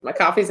My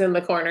coffee's in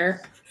the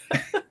corner.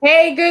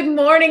 Hey, good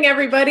morning,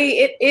 everybody.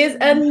 It is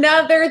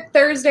another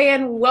Thursday,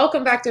 and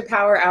welcome back to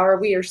Power Hour.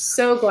 We are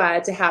so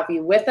glad to have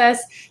you with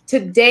us.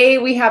 Today,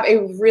 we have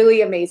a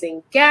really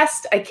amazing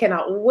guest. I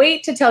cannot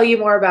wait to tell you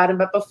more about him.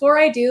 But before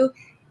I do,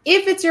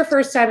 if it's your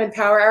first time in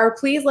Power Hour,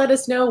 please let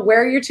us know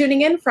where you're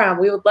tuning in from.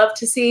 We would love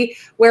to see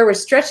where we're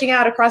stretching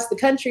out across the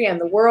country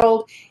and the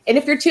world. And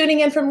if you're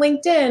tuning in from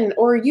LinkedIn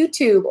or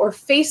YouTube or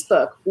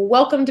Facebook,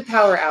 welcome to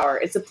Power Hour.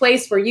 It's a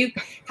place where you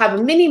have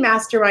a mini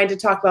mastermind to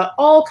talk about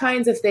all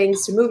kinds of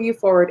things to move you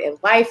forward in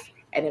life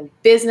and in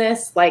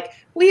business, like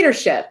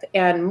leadership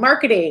and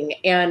marketing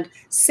and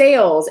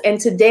sales. And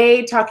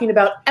today, talking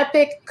about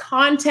epic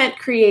content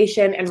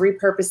creation and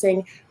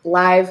repurposing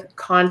live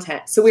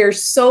content. So we are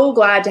so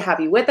glad to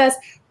have you with us.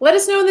 Let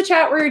us know in the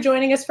chat where you're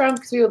joining us from,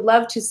 because we would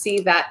love to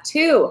see that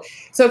too.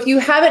 So if you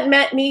haven't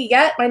met me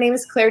yet, my name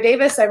is Claire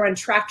Davis. I run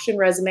Traction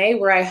Resume,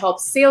 where I help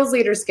sales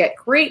leaders get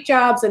great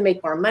jobs and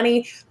make more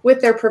money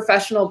with their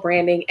professional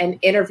branding and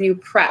interview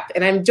prep.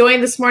 And I'm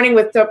joined this morning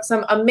with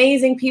some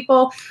amazing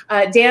people.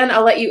 Dan,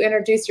 I'll let you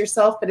introduce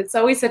yourself, but it's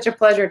always such a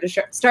pleasure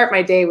to start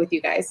my day with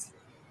you guys.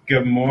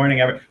 Good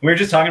morning, everyone. We were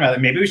just talking about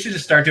it. Maybe we should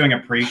just start doing a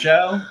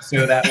pre-show,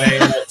 so that way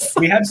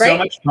we have so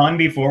much fun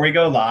before we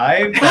go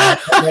live.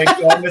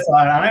 Going this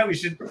on it,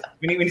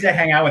 we need to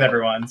hang out with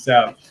everyone.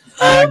 So,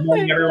 good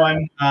morning,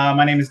 everyone.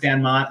 My name is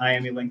Dan Mott. I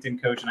am a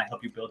LinkedIn coach, and I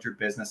help you build your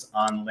business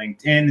on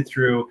LinkedIn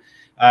through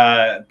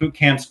boot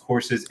camps,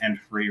 courses, and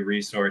free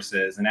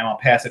resources. And now I'll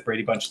pass it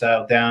Brady Bunch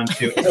style down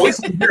to. It's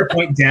always easier to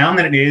point down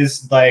than it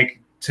is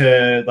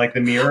to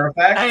the mirror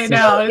effect. I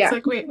know. It's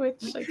like, wait,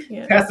 I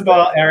can't. Pass the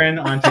ball, Erin,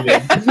 on to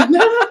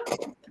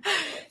you.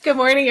 Good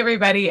morning,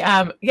 everybody.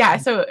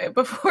 So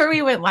before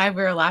we went live,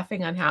 we were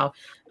laughing on how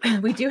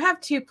we do have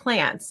two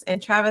plants.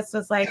 And Travis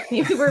was like,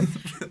 maybe we're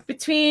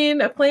between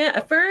a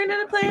fern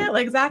and a plant,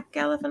 like Zach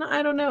Galifianakis.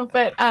 I don't know.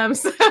 But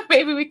so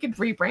maybe we could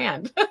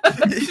rebrand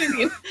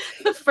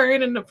the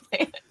fern and the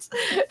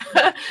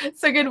plant.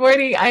 So good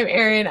morning. I'm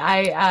Erin.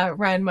 I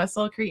run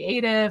Muscle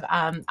Creative.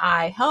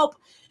 I help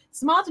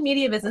small to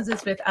medium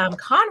businesses with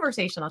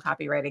conversational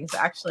copywriting. So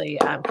actually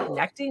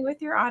connecting with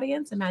your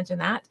audience, imagine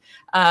that,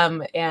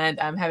 and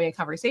having a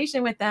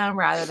conversation with them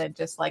rather than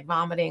just like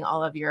vomiting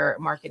all of your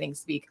marketing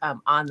speak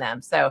on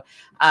them. So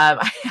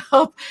I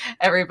help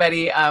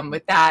everybody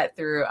with that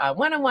through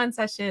one-on-one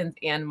sessions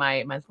and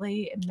my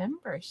monthly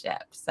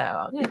membership. So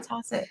I'm going to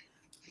toss it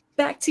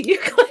back to you,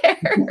 Claire.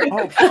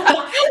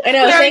 I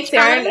know. Thanks,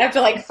 Erin. I have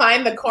to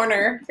find the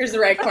corner. Here's the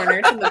right corner.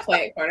 It's in the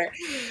plant corner.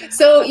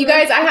 So you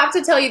guys, I have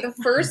to tell you, the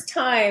first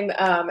time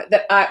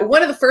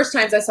one of the first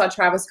times I saw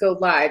Travis go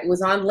live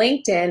was on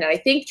LinkedIn. And I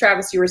think,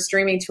 Travis, you were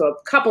streaming to a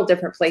couple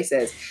different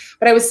places.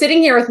 But I was sitting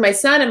here with my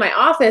son in my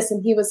office,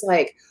 and he was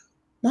like,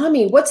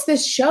 "Mommy, what's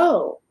this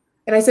show?"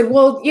 And I said,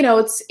 well,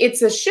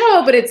 it's a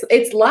show, but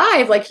it's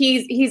live. Like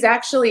he's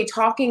actually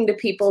talking to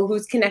people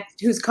who's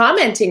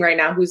commenting right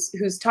now,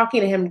 who's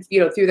talking to him,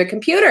 through the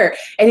computer.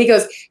 And he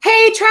goes,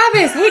 hey,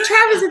 Travis,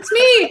 it's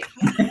me.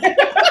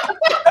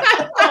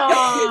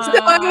 So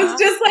I was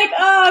just like,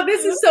 oh,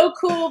 this is so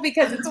cool,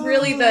 because it's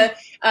really the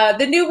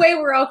new way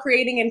we're all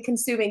creating and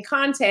consuming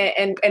content.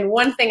 And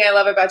one thing I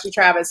love about you,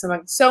 Travis,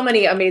 among so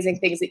many amazing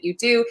things that you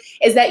do,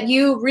 is that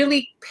you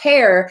really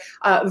pair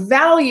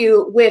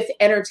value with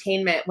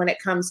entertainment when it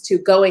comes to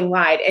going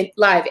live.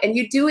 And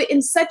you do it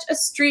in such a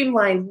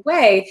streamlined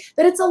way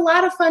that it's a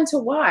lot of fun to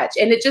watch.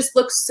 And it just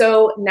looks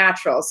so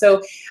natural.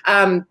 So,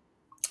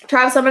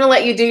 Travis, I'm going to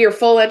let you do your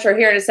full intro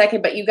here in a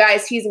second, but you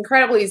guys, he's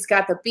incredible. He's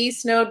got the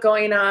beast mode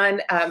going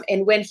on.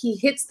 And when he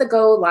hits the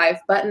go live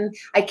button,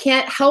 I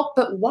can't help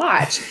but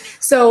watch.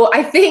 So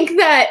I think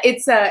that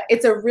it's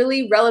a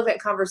really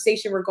relevant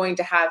conversation we're going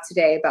to have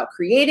today about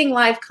creating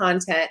live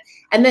content.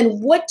 And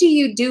then what do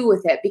you do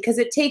with it? Because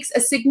it takes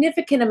a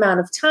significant amount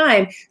of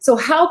time. So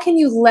how can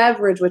you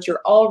leverage what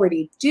you're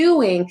already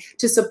doing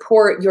to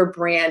support your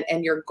brand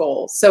and your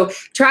goals? So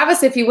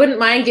Travis, if you wouldn't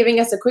mind giving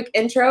us a quick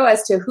intro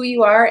as to who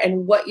you are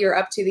and what you're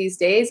up to these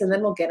days, and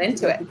then we'll get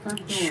into it.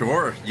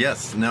 Sure.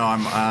 Yes. No,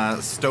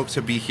 I'm stoked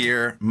to be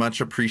here. Much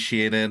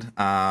appreciated.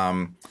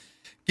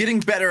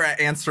 Getting better at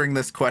answering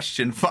this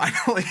question,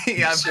 finally.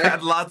 I've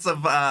had lots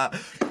of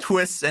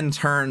twists and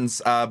turns,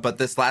 but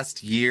this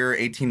last year,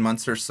 18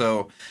 months or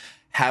so,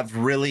 have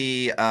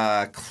really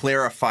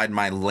clarified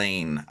my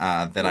lane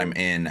that I'm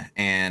in,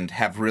 and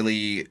have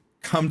really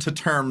come to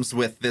terms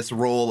with this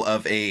role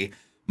of a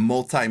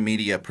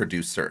multimedia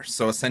producer.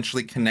 So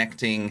essentially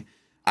connecting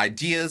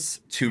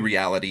ideas to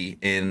reality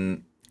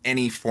in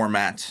any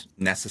format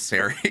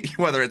necessary,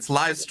 whether it's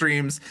live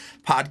streams,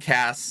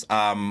 podcasts,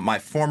 my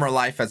former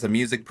life as a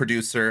music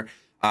producer,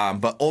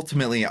 but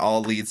ultimately it all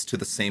leads to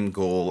the same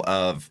goal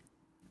of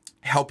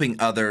helping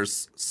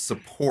others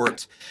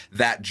support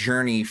that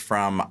journey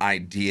from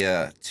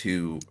idea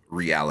to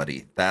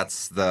reality.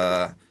 That's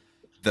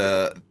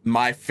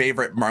my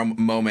favorite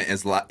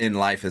moment in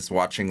life is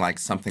watching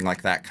something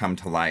like that come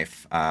to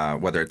life,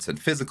 whether it's in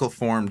physical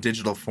form,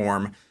 digital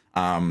form.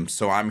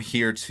 So I'm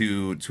here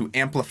to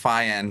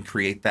amplify and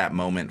create that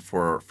moment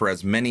for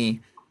as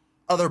many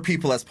other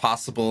people as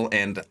possible.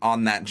 And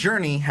on that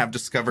journey, have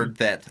discovered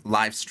that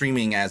live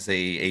streaming as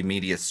a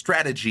media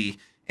strategy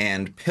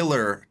and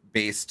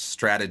pillar-based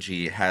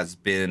strategy has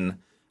been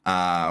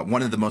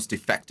one of the most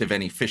effective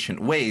and efficient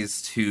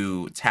ways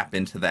to tap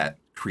into that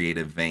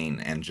creative vein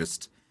and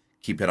just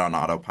keep it on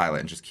autopilot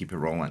and just keep it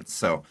rolling.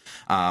 So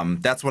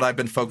that's what I've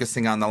been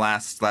focusing on the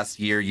last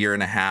year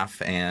and a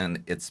half,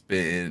 and it's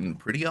been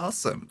pretty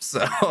awesome.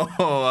 So,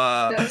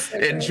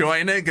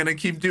 enjoying it, gonna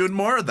keep doing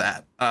more of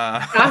that.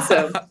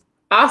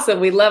 Awesome.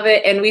 We love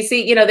it. And we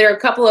see, there are a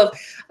couple of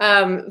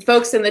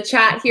folks in the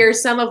chat here,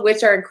 some of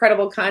which are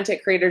incredible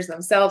content creators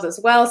themselves as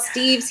well.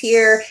 Steve's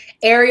here.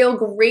 Ariel,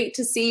 great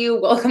to see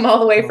you. Welcome all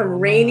the way from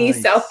rainy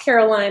South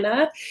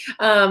Carolina.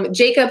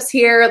 Jacob's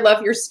here.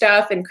 Love your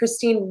stuff. And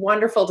Christine,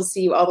 wonderful to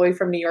see you all the way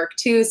from New York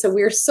too. So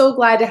we're so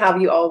glad to have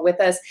you all with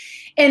us.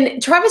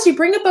 And Travis, you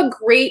bring up a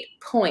great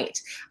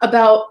point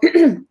about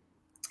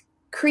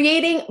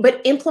creating, but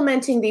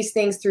implementing these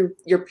things through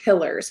your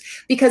pillars.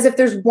 Because if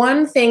there's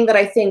one thing that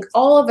I think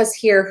all of us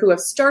here who have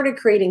started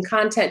creating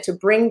content to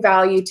bring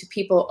value to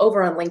people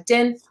over on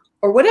LinkedIn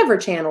or whatever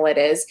channel it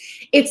is,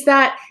 it's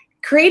that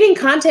creating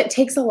content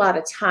takes a lot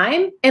of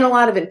time and a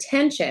lot of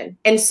intention.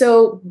 And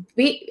so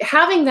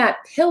having that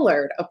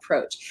pillared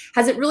approach,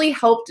 has it really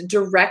helped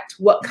direct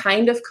what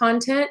kind of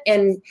content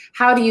and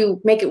how do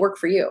you make it work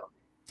for you?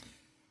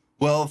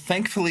 Well,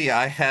 thankfully,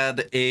 I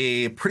had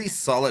a pretty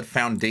solid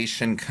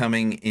foundation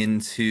coming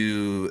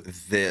into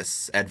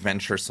this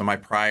adventure. So my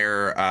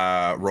prior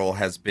role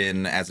has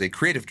been as a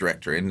creative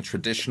director in the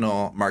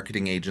traditional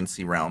marketing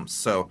agency realm.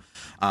 So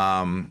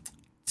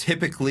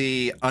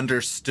typically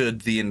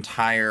understood the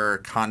entire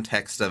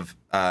context of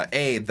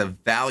A, the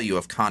value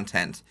of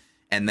content,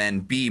 and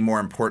then B,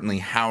 more importantly,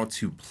 how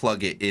to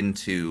plug it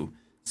into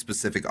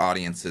specific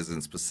audiences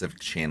and specific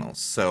channels.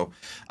 So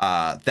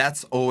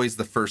that's always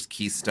the first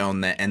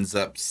keystone that ends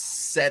up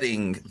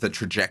setting the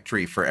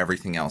trajectory for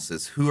everything else,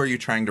 is who are you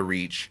trying to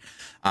reach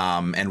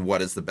and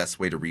what is the best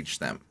way to reach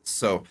them.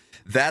 So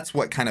that's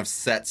what kind of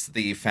sets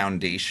the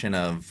foundation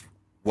of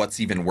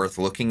what's even worth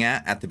looking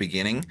at the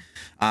beginning.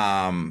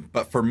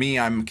 But for me,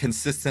 I'm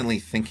consistently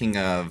thinking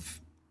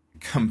of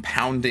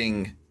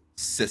compounding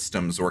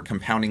systems or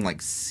compounding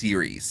like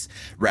series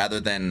rather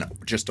than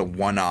just a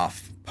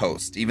one-off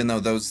post, even though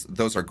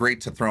those are great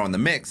to throw in the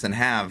mix and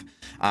have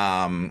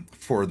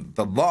for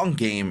the long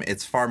game.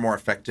 It's far more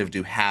effective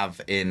to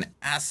have an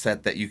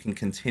asset that you can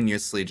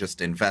continuously just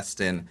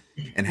invest in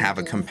and have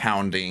a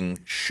compounding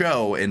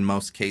show in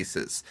most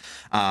cases.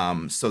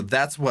 So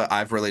that's what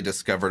I've really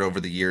discovered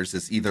over the years,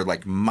 is either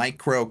like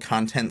micro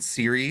content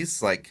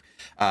series, like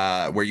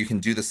where you can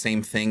do the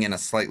same thing in a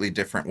slightly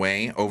different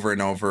way over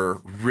and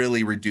over,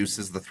 really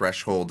reduces the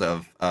threshold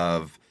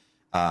of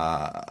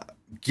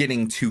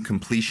getting to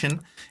completion.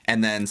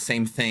 And then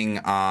same thing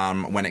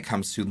when it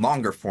comes to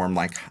longer form,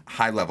 like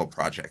high level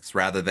projects,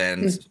 rather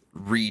than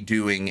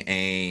redoing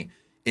a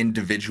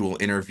individual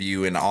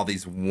interview and all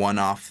these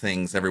one-off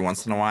things every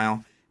once in a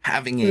while.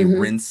 Having a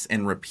rinse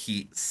and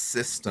repeat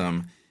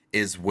system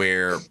is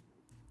where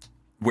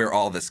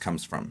all this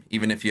comes from.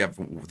 Even if you have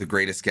the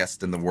greatest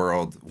guest in the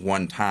world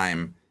one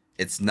time,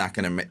 it's not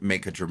going to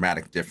make a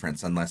dramatic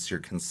difference unless you're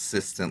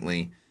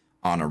consistently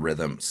on a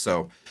rhythm.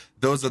 So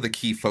those are the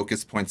key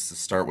focus points to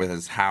start with,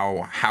 is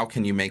how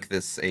can you make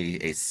this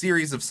a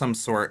series of some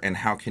sort, and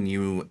how can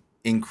you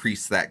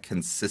increase that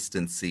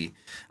consistency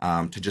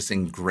to just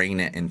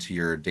ingrain it into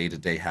your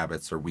day-to-day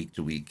habits or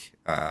week-to-week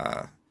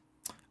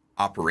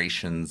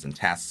operations and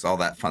tasks, all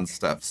that fun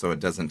stuff, so it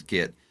doesn't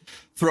get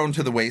thrown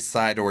to the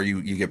wayside or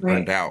you get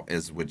burned out,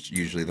 is which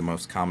usually the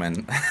most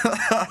common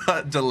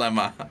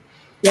dilemma.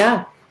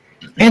 Yeah.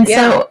 And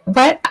so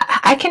what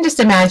I can just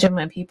imagine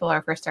when people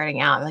are first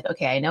starting out, like,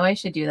 okay, I know I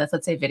should do this.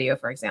 Let's say video,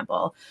 for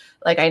example.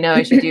 Like, I know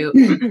I should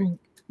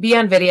be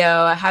on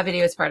video, have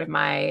video as part of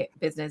my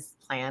business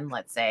plan,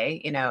 let's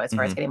say, as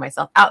far as getting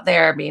myself out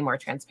there, being more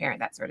transparent,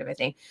 that sort of a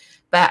thing.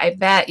 But I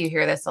bet you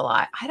hear this a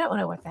lot. I don't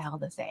know what the hell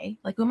to say.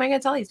 Like, who am I going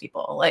to tell these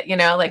people? Like,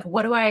 like,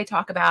 what do I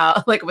talk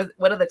about? Like,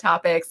 what are the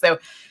topics? So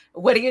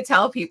what do you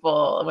tell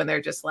people when they're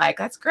just like,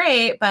 that's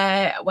great,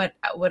 but what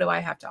do I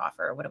have to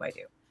offer? What do I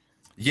do?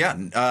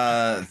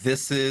 Yeah,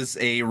 this is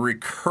a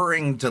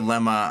recurring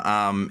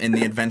dilemma in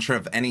the adventure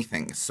of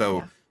anything.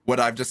 So what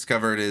I've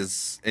discovered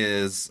is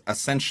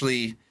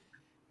essentially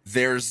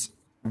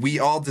we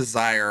all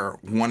desire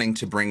wanting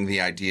to bring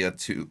the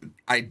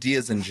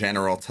ideas in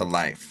general to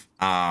life.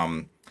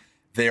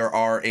 There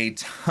are a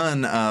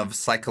ton of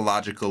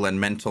psychological and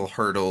mental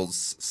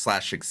hurdles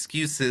 /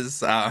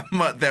 excuses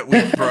that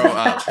we throw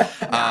up,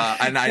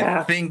 and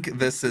I think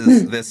this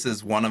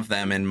is one of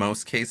them in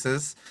most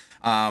cases.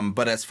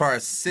 But as far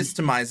as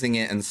systemizing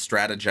it and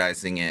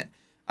strategizing it,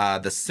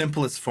 the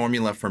simplest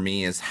formula for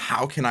me is,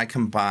 how can I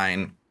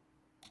combine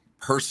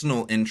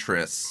personal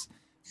interests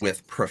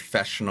with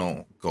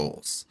professional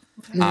goals?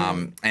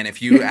 And if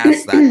you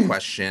ask that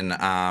question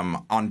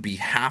on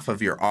behalf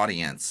of your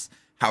audience,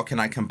 how can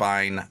I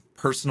combine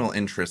personal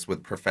interests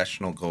with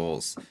professional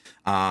goals?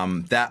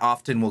 That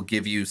often will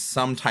give you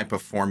some type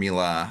of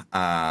formula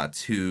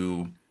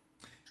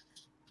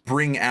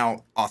bring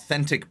out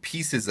authentic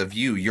pieces of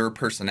you, your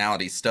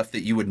personality, stuff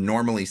that you would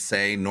normally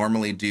say,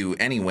 normally do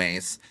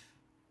anyways.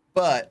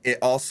 But it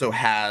also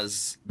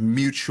has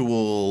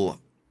mutual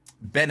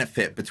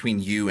benefit between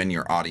you and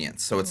your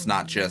audience. So it's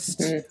not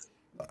just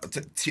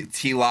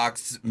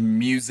T-Lock's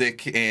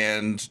music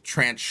and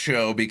trance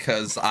show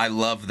because I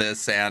love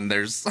this and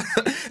there's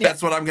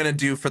that's what I'm gonna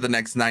do for the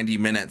next 90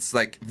 minutes.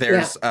 Like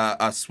there's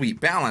a sweet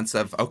balance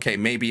of, okay,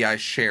 maybe I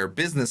share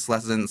business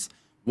lessons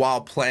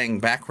while playing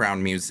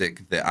background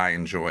music that I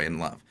enjoy and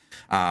love.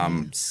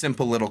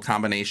 Simple little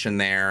combination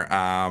there.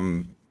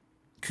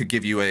 Could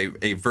give you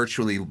a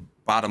virtually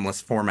bottomless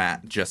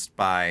format just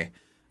by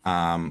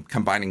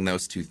combining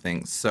those two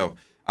things. So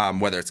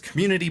whether it's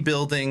community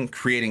building,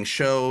 creating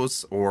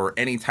shows, or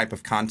any type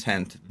of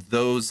content,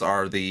 those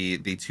are the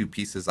two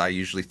pieces I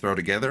usually throw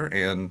together,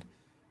 and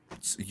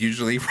it's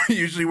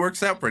usually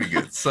works out pretty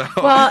good. So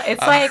well,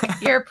 it's like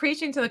you're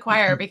preaching to the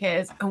choir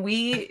because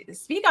we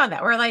speak on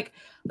that. We're like,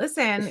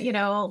 listen,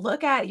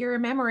 look at your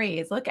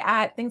memories, look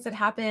at things that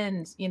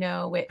happened,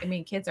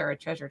 kids are a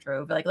treasure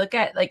trove. Like, look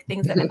at like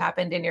things that have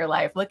happened in your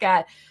life, look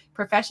at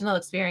professional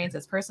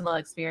experiences, personal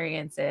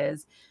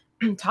experiences,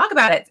 talk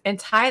about it and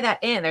tie that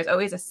in. There's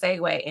always a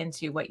segue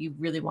into what you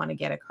really want to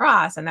get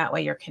across. And that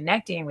way you're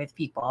connecting with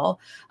people.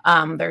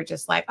 They're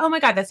just like, oh my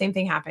God, the same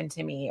thing happened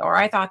to me. Or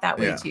I thought that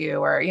way too,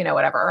 or,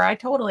 whatever. Or I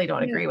totally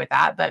don't agree with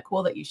that, but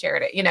cool that you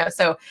shared it,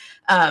 so,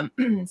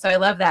 so I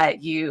love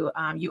that you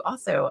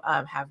also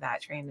have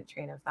that train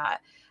of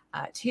thought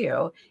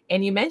too.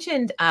 And you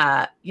mentioned,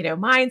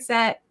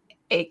 mindset,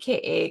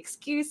 AKA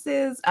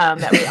excuses,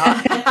 that we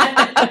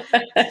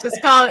all just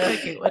call it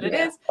like what it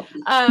is.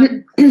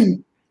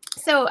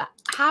 So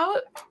how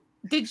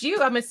did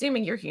you, I'm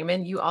assuming you're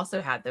human, you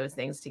also had those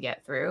things to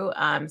get through.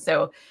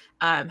 So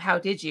how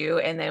did you,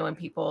 and then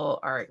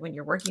when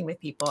you're working with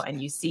people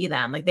and you see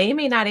them, like they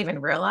may not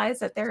even realize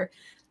that they're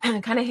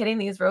kind of hitting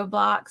these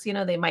roadblocks,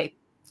 they might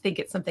think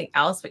it's something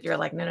else, but you're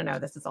like, no,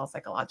 this is all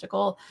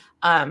psychological.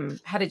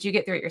 How did you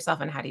get through it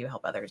yourself, and how do you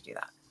help others do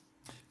that?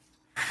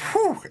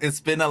 It's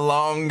been a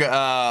long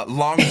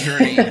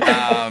journey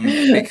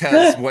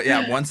because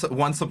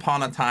once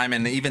upon a time,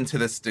 and even to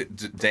this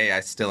day,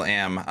 I still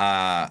am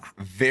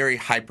very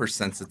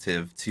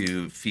hypersensitive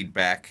to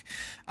feedback,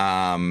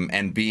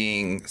 and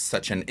being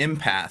such an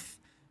empath.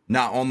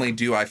 Not only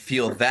do I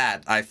feel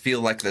that, I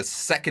feel like the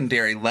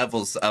secondary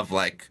levels of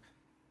like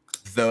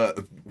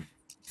the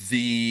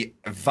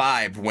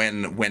vibe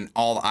when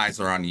all eyes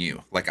are on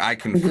you. Like I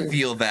can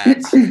feel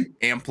that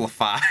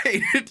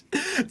amplified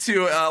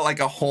to like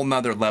a whole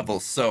nother level.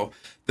 So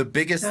the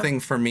biggest thing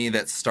for me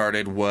that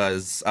started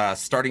was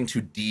starting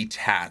to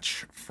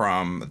detach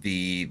from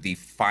the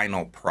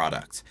final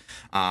product,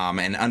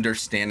 and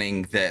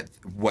understanding that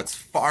what's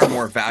far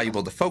more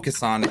valuable to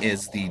focus on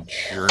is the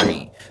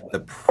journey,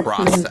 the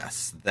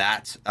process,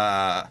 that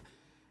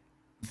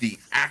the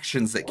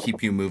actions that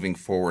keep you moving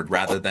forward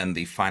rather than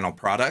the final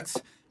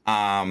product.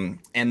 And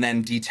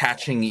then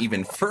detaching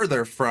even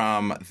further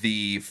from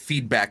the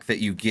feedback that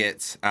you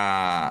get,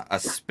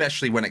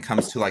 especially when it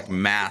comes to like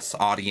mass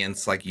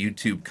audience, like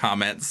YouTube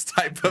comments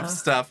type of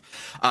stuff,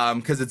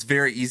 because it's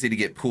very easy to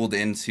get pulled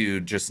into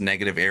just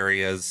negative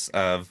areas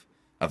of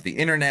the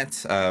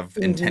internet, of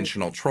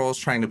intentional trolls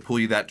trying to pull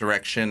you that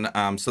direction.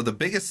 So the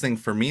biggest thing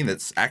for me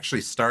that's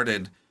actually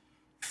started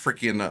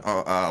freaking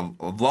a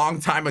long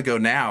time ago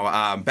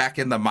now, back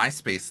in the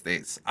MySpace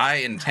days, I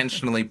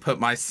intentionally put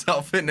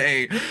myself in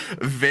a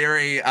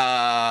very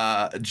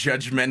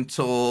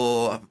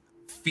judgmental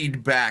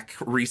feedback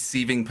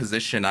receiving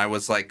position. I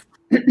was like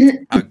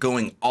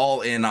going all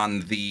in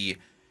on the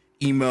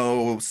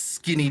emo,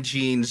 skinny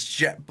jeans,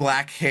 jet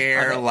black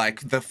hair,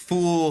 like the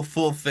full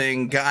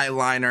thing, guy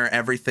liner,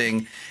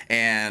 everything.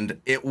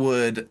 And it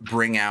would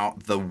bring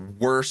out the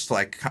worst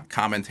like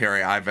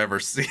commentary I've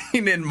ever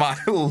seen in my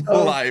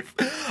life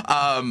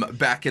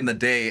back in the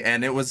day.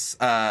 And it was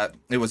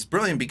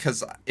brilliant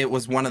because it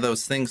was one of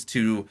those things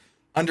to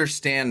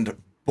understand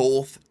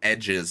both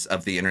edges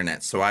of the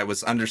internet. So I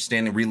was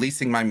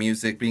releasing my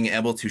music, being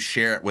able to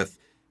share it with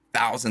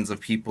thousands of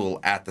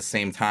people at the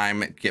same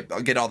time,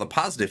 get all the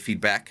positive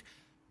feedback,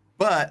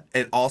 but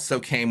it also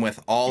came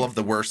with all of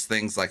the worst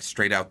things like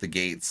straight out the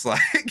gates.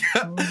 Like,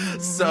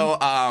 so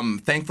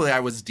thankfully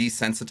I was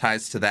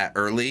desensitized to that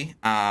early.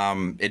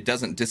 It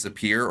doesn't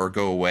disappear or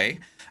go away.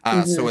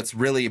 So it's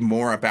really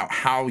more about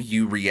how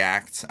you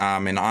react.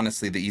 And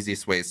honestly, the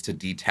easiest way is to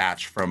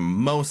detach from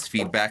most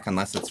feedback,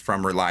 unless it's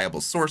from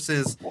reliable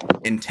sources,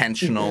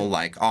 intentional,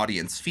 like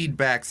audience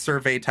feedback,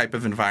 survey type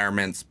of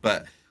environments.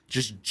 But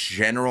just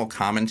general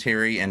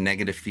commentary and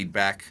negative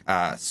feedback,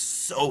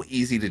 so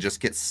easy to just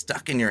get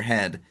stuck in your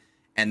head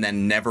and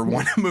then never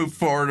want to move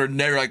forward, or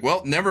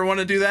never want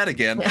to do that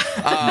again.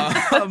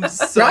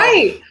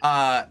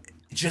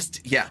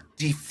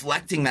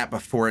 Deflecting that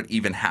before it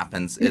even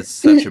happens is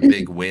such a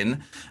big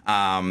win.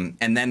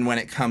 And then when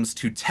it comes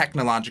to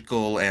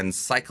technological and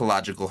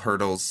psychological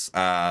hurdles,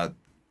 the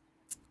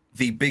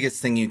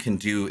biggest thing you can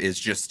do is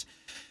just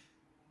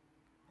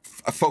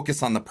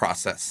focus on the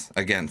process.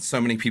 Again,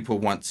 so many people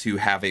want to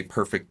have a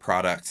perfect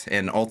product,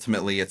 and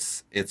ultimately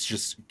it's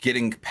just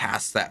getting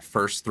past that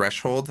first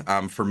threshold.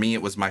 For me,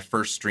 it was my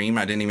first stream.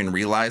 I didn't even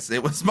realize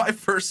it was my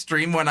first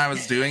stream when I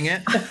was doing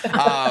it.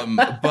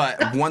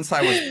 But once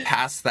I was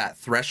past that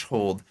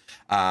threshold,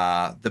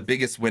 the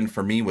biggest win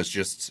for me was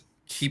just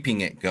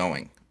keeping it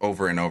going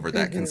over and over,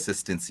 that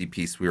consistency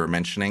piece we were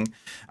mentioning.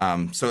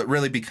 So it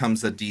really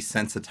becomes a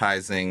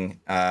desensitizing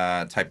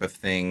type of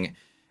thing.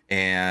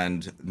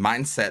 And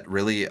mindset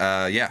really,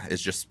 is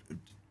just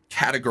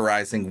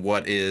categorizing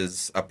what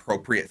is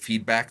appropriate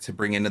feedback to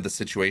bring into the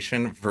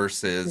situation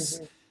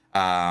versus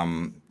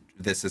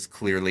this is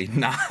clearly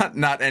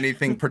not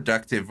anything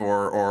productive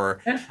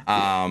or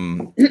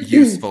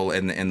useful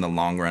in the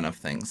long run of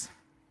things.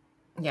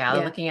 Yeah,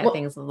 looking at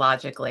things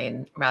logically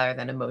and rather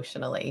than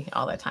emotionally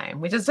all the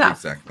time, which is tough.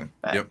 Exactly.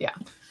 But, yeah.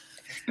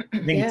 I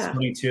think it's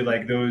funny too,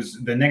 like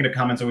the negative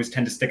comments always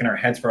tend to stick in our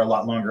heads for a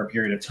lot longer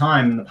period of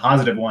time than the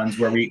positive ones,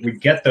 where we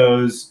get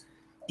those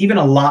even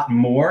a lot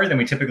more than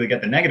we typically get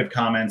the negative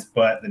comments,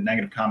 but the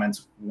negative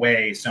comments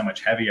weigh so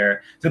much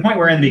heavier, to the point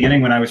where in the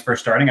beginning, when I was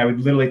first starting, I would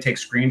literally take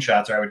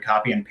screenshots, or I would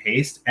copy and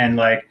paste, and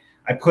like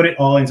I put it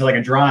all into like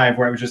a drive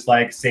where it was just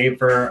like saved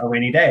for a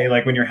rainy day.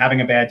 Like when you're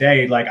having a bad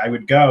day, like I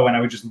would go and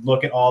I would just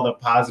look at all the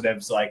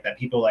positives like that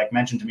people like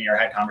mentioned to me or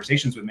had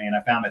conversations with me, and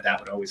I found that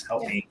would always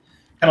help me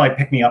kind of like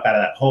pick me up out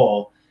of that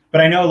hole. But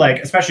I know,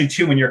 like, especially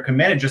too, when you're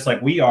committed, just like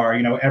we are,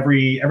 you know,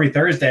 every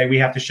Thursday we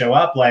have to show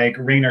up, like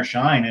rain or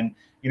shine. And,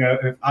 you know,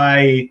 if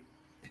I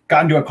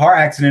got into a car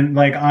accident,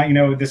 like,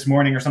 this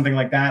morning or something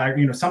like that,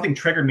 something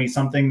triggered me,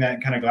 something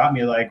that kind of got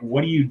me, like,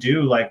 what do you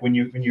do? Like when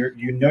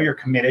you're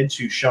committed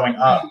to showing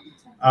up,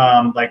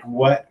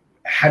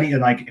 how do you,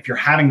 like, if you're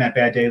having that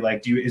bad day,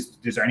 like, is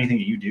there anything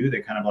that you do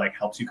that kind of like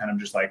helps you kind of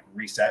just like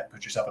reset,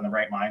 put yourself in the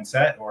right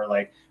mindset, or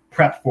like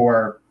prep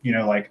for,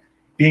 like,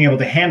 being able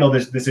to handle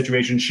this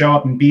situation, show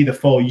up and be the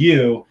full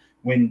you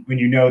when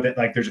you know that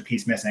like there's a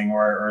piece missing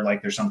or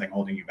like there's something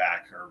holding you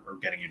back or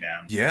getting you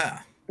down?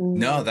 Yeah.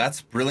 No,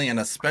 that's brilliant,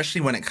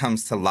 especially when it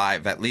comes to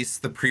live. At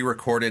least the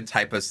pre-recorded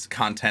type of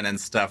content and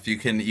stuff, you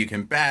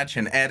can batch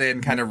and edit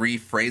and kind of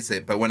rephrase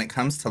it. But when it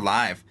comes to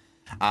live,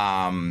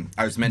 I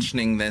was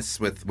mentioning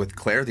this with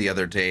Claire the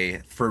other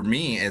day. For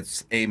me,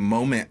 it's a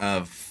moment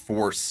of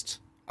forced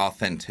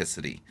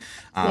authenticity,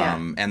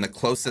 and the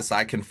closest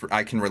I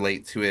can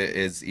relate to it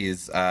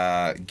is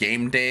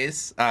game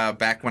days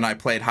back when I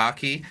played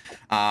hockey,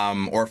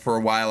 or for a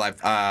while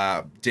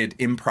I did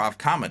improv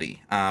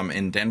comedy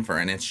in Denver,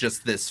 and it's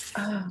just this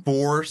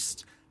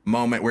forced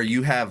moment where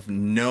you have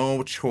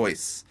no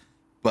choice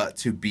but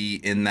to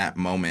be in that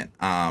moment,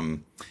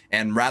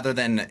 and rather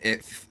than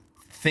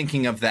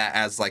thinking of that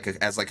as like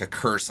a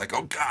curse, like,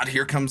 oh God,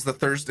 here comes the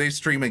Thursday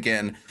stream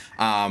again,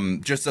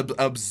 just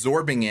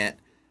absorbing it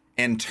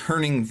and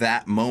turning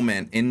that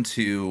moment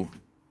into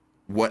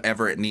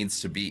whatever it needs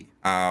to be.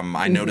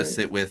 I notice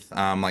it with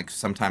like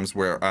sometimes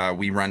where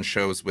we run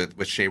shows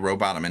with Shay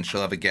Rowbottom, and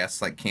she'll have a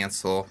guest like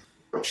cancel.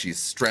 She's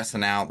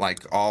stressing out,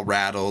 like all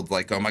rattled,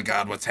 like, oh my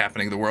God, what's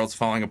happening? The world's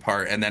falling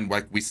apart. And then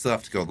like we still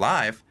have to go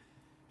live.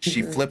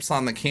 She flips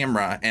on the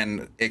camera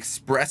and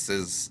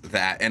expresses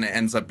that, and it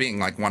ends up being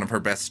like one of her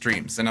best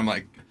streams. And I'm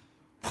like,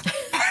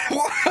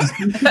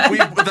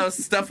 the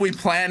stuff we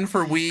plan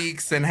for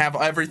weeks and have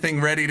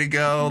everything ready to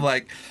go,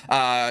 like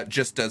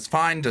just does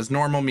fine, does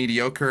normal,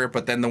 mediocre.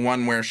 But then the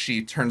one where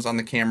she turns on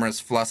the camera, is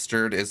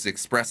flustered, is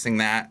expressing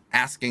that,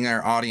 asking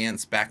our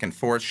audience back and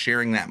forth,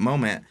 sharing that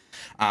moment.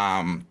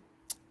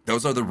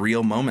 Those are the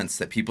real moments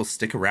that people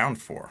stick around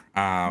for.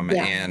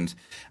 And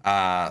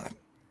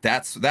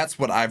that's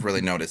what I've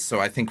really noticed. So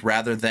I think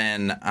rather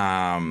than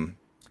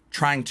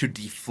trying to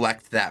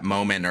deflect that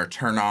moment or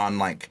turn on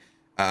like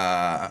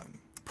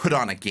put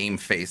on a game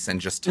face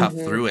and just tough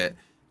through it,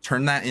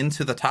 turn that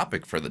into the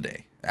topic for the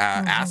day.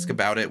 Ask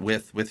about it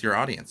with your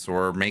audience,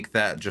 or make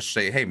that, just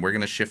say, hey, we're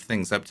going to shift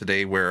things up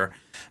today. We're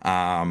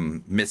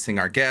missing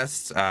our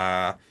guests.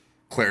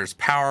 Claire's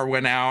power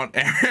went out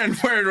and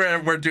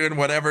we're doing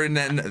whatever. And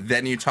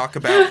then you talk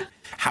about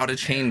how to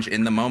change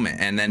in the moment.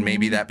 And then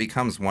maybe that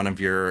becomes one of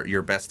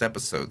your best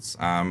episodes,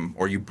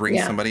 or you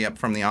bring somebody up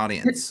from the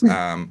audience.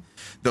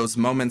 Those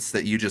moments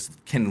that you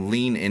just can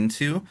lean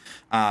into,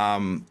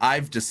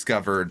 I've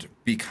discovered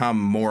become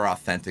more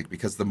authentic,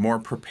 because the more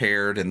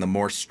prepared and the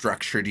more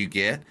structured you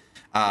get,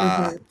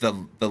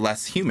 the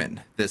less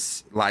human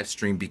this live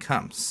stream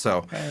becomes.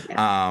 So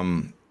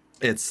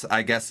it's,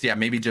 I guess,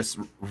 maybe just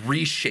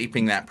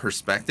reshaping that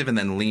perspective and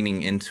then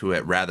leaning into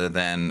it rather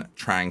than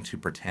trying to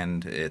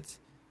pretend it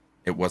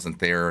wasn't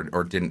there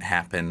or didn't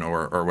happen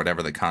or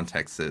whatever the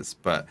context is.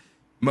 But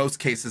most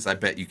cases, I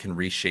bet you can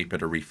reshape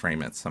it or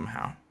reframe it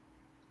somehow.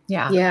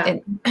 Yeah.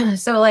 And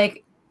so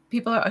like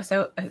people are,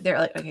 they're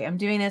like, okay, I'm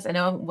doing this. I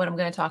know what I'm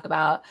going to talk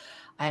about.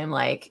 I'm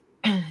like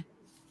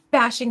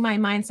bashing my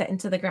mindset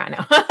into the ground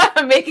now.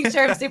 I'm making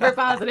sure I'm super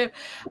positive.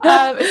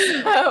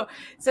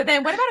 So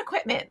then what about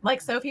equipment? Like,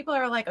 so people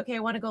are like, okay, I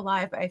want to go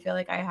live, but I feel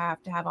like I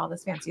have to have all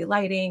this fancy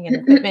lighting and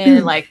equipment.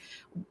 And like,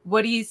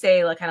 what do you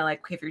say? Like, kind of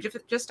like, okay, if you're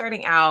just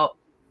starting out,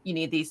 you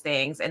need these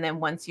things. And then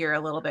once you're a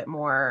little bit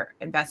more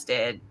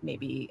invested,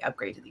 maybe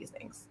upgrade to these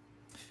things.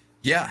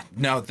 Yeah,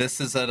 no, this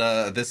is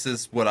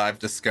what I've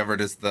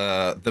discovered is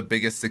the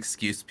biggest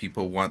excuse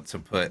people want to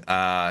put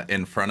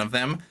in front of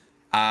them.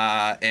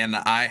 And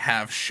I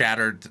have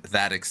shattered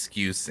that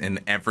excuse in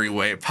every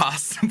way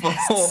possible.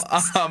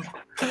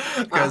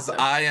 Because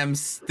I am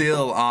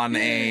still on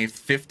a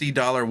 $50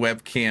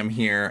 webcam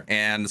here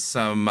and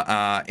some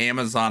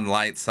Amazon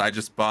lights. I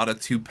just bought a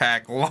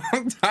 2-pack a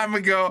long time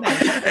ago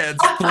and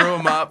threw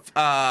them up.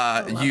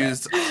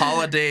 Used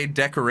holiday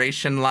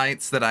decoration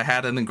lights that I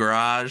had in the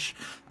garage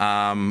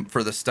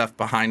for the stuff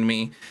behind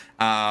me.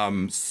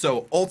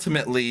 So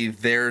ultimately,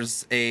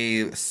 there's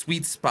a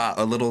sweet spot,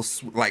 a little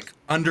like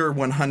under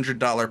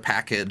 $100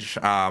 package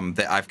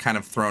that I've kind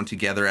of thrown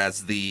together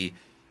as the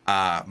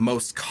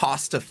most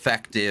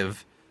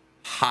cost-effective,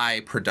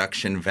 high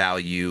production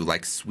value,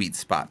 like sweet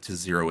spot to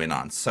zero in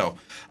on. So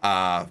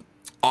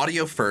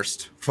audio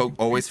first,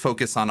 always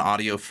focus on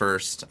audio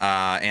first,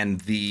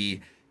 and the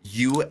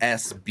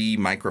USB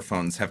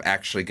microphones have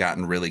actually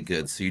gotten really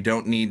good. So you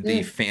don't need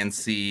the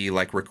fancy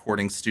like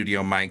recording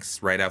studio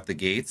mics right out the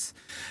gates.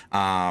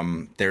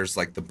 There's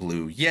like the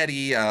Blue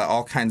Yeti,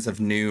 all kinds of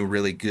new,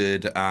 really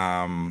good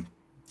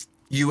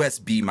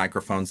USB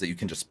microphones that you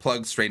can just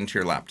plug straight into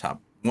your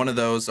laptop. One of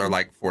those are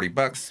like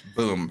 $40.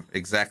 Boom,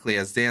 exactly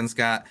as Dan's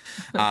got.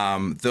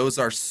 Those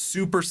are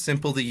super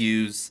simple to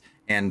use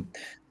and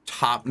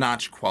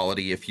top-notch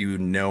quality if you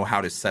know how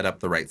to set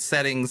up the right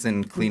settings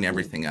and clean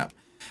everything up.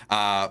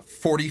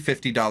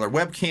 $40-50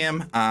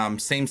 webcam,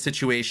 same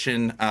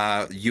situation,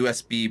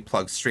 USB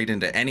plugs straight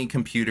into any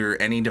computer,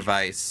 any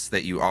device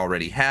that you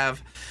already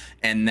have.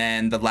 And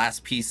then the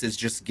last piece is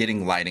just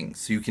getting lighting.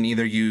 So you can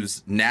either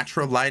use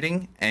natural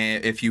lighting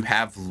if you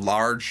have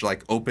large,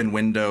 like open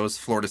windows,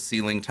 floor to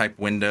ceiling type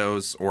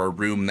windows, or a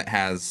room that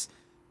has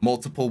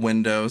multiple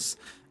windows,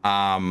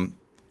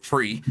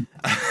 free.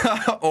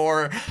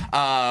 Or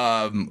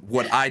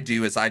what I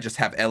do is I just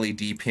have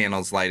LED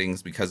panels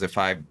lightings, because if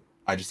I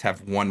just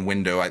have one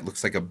window, it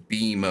looks like a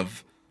beam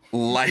of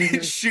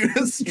light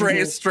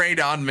shooting straight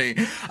on me.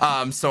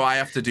 So I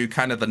have to do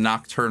kind of the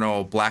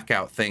nocturnal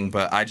blackout thing,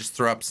 but I just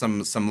throw up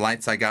some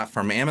lights I got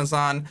from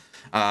Amazon.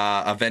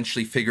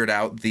 Eventually figured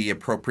out the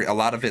appropriate, a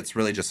lot of it's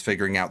really just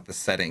figuring out the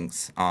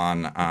settings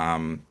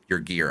on your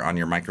gear, on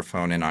your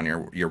microphone and on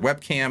your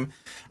webcam,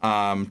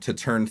 to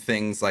turn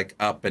things like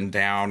up and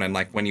down. And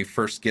like when you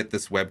first get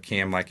this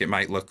webcam, like it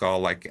might look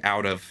all like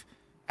out of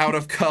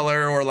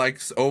color or like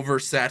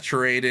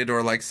oversaturated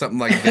or like something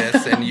like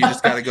this, and you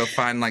just got to go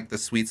find like the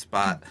sweet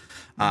spot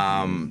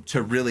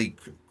to really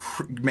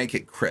make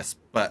it crisp.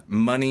 But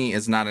money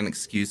is not an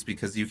excuse,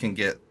 because you can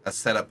get a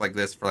setup like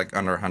this for like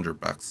under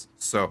 $100.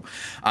 So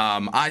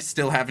I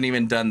still haven't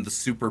even done the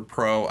Super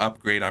Pro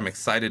upgrade. I'm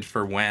excited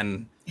for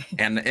when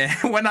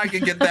when I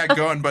can get that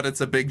going, but it's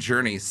a big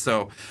journey.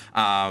 So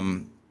 $50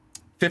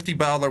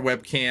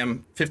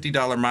 webcam,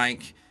 $50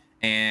 mic,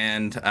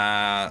 and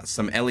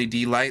some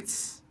LED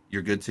lights.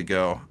 You're good to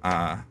go.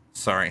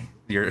 Sorry.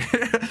 You're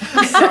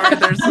sorry.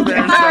 There's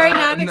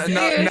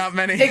not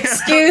many.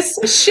 Excuse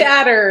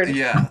shattered.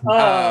 Yeah.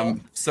 Oh.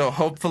 So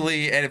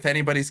hopefully, and if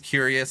anybody's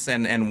curious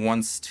and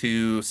wants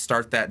to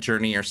start that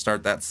journey or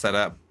start that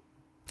setup,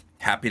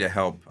 happy to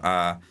help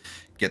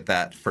get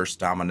that first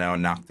domino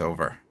knocked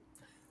over.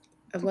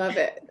 I love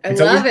it. I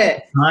love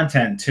it.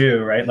 Content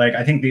too, right? Like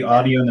I think the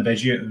audio and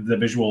the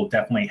visual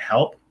definitely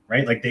help.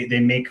 Right, like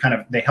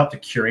they help to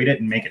curate it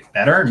and make it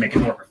better and make it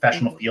more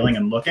professional feeling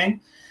and looking.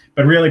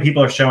 But really,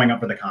 people are showing up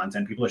for the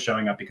content. People are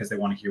showing up because they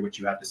want to hear what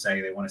you have to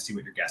say. They want to see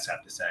what your guests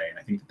have to say. And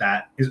I think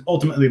that is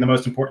ultimately the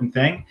most important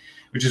thing,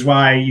 which is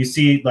why you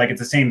see, like, it's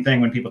the same thing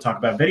when people talk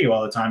about video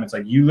all the time. It's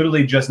like, you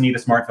literally just need a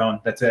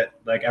smartphone. That's it.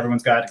 Like,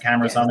 everyone's got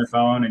cameras on their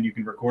phone and you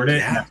can record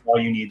it. And that's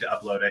all you need to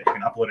upload it. You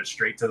can upload it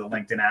straight to the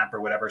LinkedIn app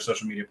or whatever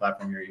social media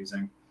platform you're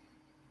using.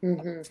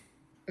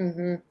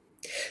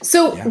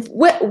 So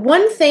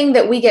one thing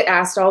that we get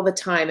asked all the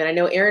time, and I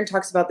know Aaron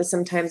talks about this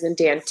sometimes and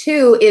Dan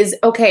too, is,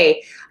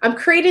 okay, I'm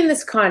creating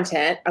this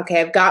content. Okay,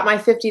 I've got my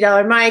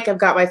 $50 mic, I've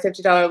got my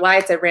 $50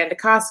 lights, I ran to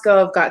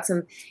Costco, I've got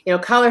some,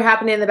 color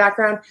happening in the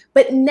background.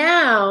 But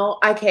now,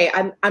 okay,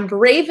 I'm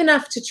brave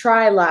enough to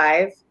try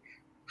live.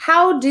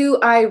 How do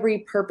I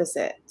repurpose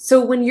it?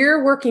 So when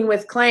you're working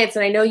with clients,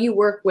 and I know you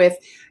work with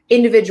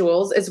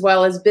individuals as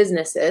well as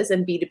businesses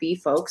and B2B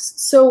folks.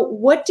 So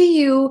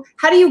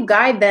how do you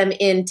guide them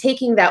in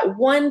taking that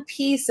one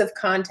piece of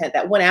content,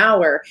 that 1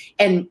 hour,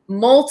 and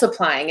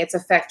multiplying its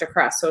effect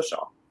across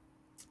social?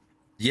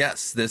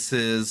 Yes, this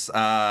is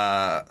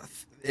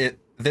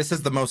This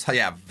is the most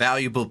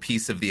valuable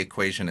piece of the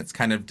equation. It's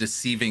kind of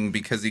deceiving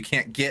because you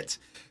can't get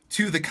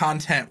to the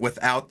content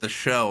without the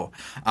show.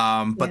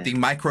 But the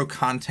micro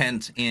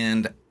content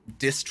and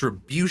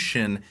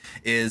distribution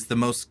is the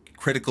most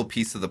critical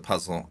piece of the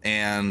puzzle.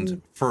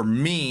 And for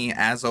me,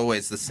 as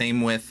always, the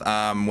same with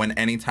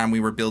anytime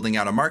we were building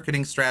out a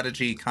marketing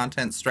strategy,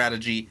 content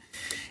strategy,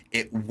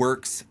 it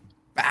works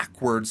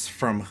backwards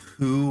from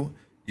who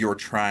you're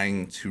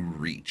trying to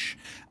reach.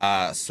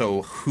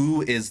 So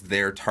who is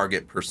their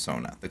target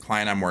persona? The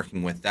client I'm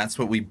working with, that's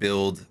what we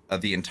build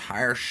the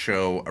entire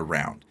show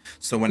around.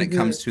 So when it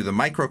comes to the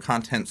micro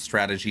content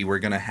strategy, we're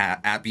going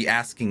to be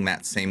asking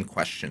that same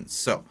question.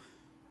 So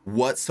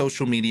what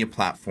social media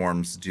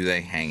platforms do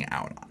they hang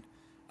out on?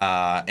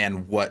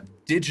 And what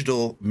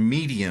digital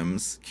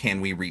mediums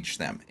can we reach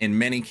them? In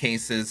many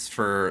cases,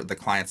 for the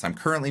clients I'm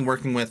currently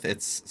working with,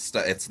 it's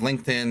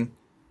LinkedIn,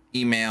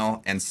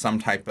 email, and some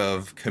type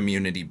of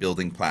community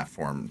building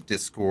platform,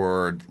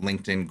 Discord,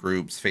 LinkedIn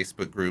groups,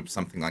 Facebook groups,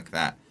 something like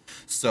that.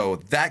 So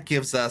that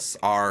gives us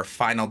our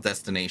final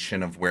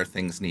destination of where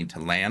things need to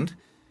land.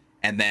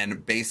 And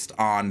then based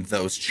on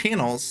those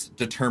channels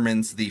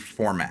determines the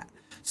format.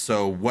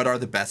 So what are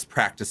the best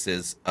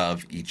practices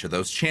of each of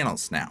those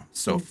channels now?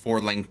 So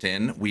for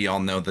LinkedIn, we all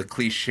know the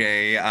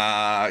cliche,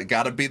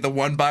 gotta be the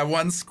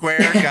 1x1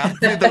 square, gotta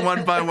be the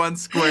 1x1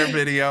 square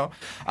video.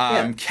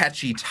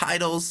 Catchy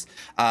titles,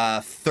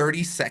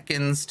 30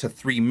 seconds to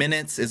 3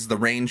 minutes is the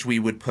range we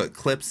would put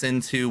clips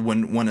into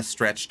when want to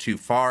stretch too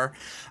far.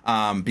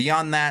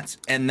 Beyond that,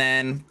 and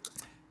then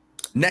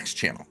next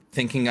channel.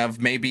 Thinking of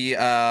maybe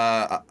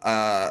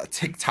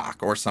TikTok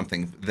or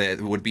something that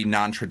would be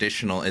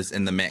non-traditional is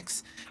in the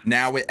mix.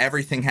 Now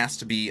everything has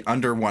to be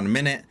under 1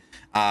 minute,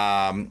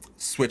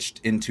 switched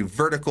into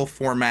vertical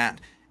format,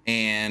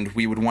 and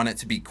we would want it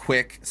to be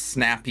quick,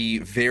 snappy,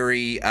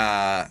 very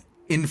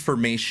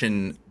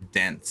information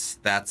dense.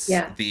 That's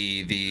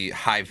the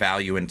high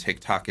value in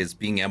TikTok, is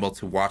being able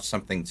to watch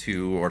something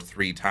 2 or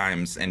 3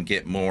 times and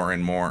get more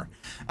and more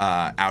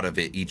out of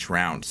it each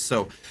round.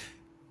 So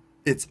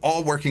it's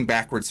all working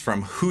backwards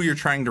from who you're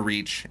trying to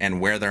reach and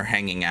where they're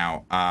hanging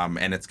out.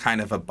 And it's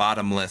kind of a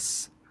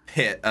bottomless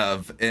pit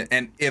of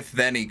an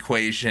if-then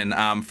equation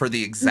for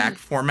the exact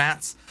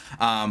formats.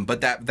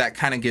 But that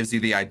kind of gives you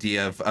the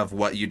idea of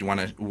what you'd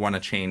want to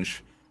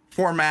change.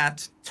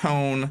 Format,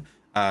 tone,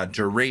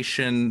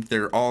 duration,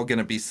 they're all going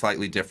to be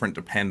slightly different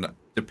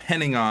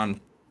depending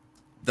on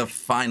the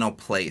final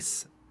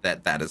place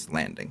that is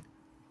landing.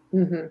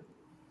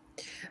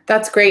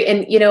 That's great.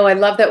 And, I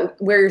love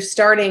that where you're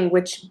starting,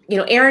 which,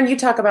 Aaron, you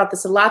talk about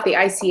this a lot, the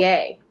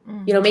ICA,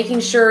 making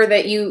sure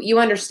that you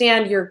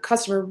understand your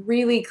customer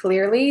really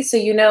clearly. So,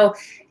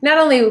 not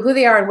only who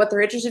they are and what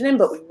they're interested in,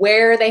 but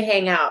where they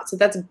hang out. So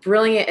that's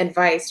brilliant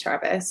advice,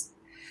 Travis.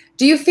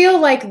 Do you feel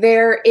like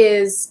there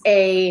is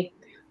a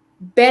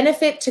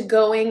benefit to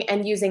going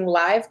and using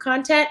live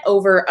content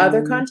over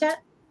other content?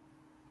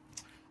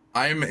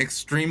 I'm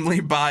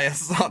extremely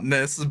biased on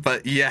this,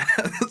 but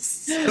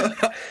yes.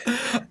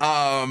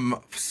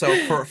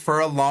 So for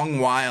a long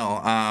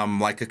while,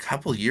 like a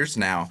couple years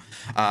now,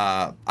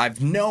 I've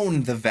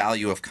known the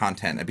value of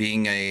content.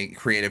 Being a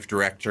creative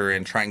director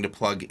and trying to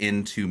plug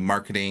into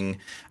marketing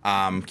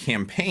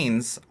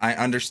campaigns, I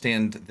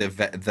understand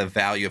the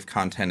value of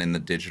content in the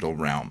digital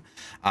realm.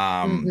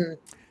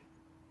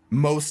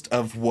 Most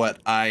of what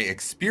I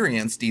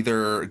experienced,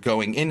 either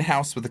going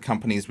in-house with the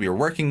companies we were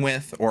working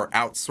with or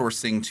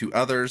outsourcing to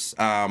others,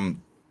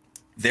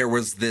 there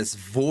was this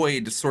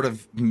void, sort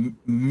of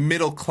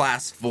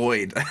middle-class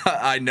void.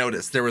 I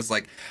noticed there was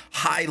like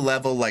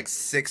high-level, like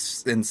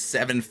 6- and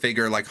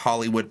 7-figure, like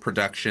Hollywood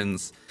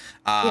productions,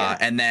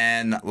 and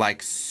then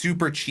like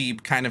super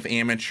cheap, kind of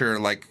amateur,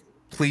 like,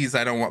 please,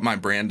 I don't want my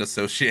brand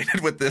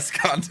associated with this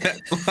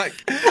content,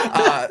 like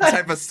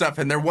type of stuff.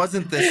 And there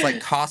wasn't this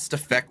like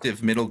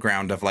cost-effective middle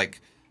ground of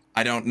like,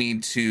 I don't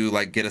need to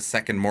like get a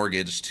second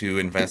mortgage to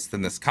invest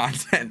in this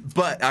content,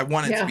 but I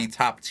want it to be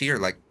top tier,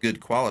 like good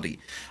quality.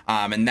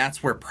 And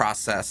that's where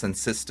process and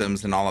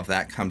systems and all of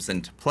that comes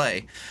into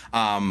play.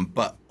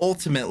 But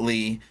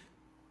ultimately,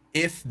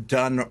 if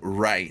done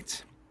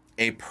right,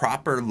 a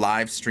proper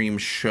live stream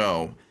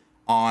show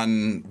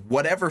on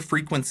whatever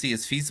frequency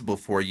is feasible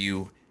for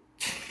you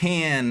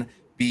can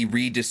be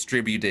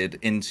redistributed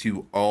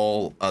into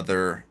all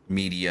other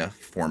media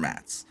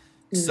formats.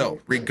 So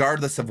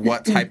regardless of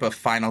what type of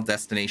final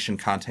destination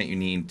content you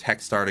need,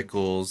 text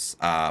articles,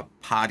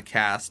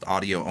 podcast,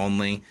 audio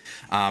only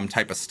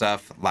type of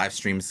stuff, live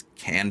streams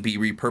can be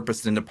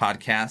repurposed into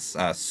podcasts,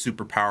 a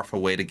super powerful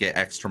way to get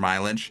extra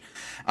mileage.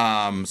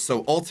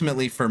 So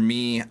ultimately for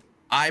me,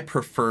 I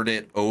preferred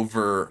it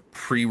over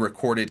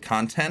pre-recorded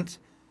content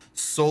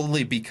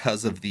solely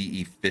because of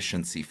the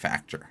efficiency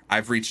factor.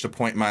 I've reached a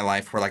point in my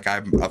life where like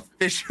I'm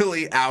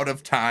officially out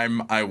of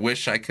time. I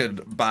wish I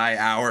could buy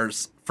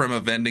hours from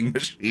a vending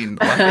machine.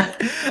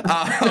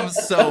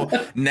 So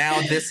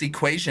now this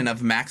equation of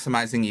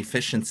maximizing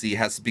efficiency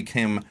has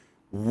become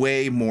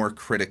way more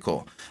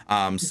critical.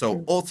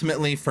 So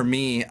ultimately for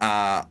me,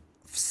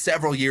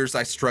 several years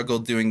I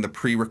struggled doing the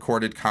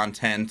pre-recorded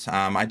content.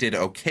 I did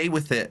okay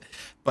with it,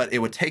 but it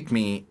would take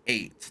me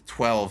 8,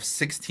 12,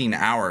 16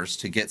 hours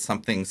to get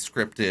something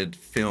scripted,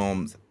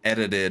 filmed,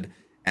 edited,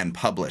 and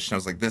published. And I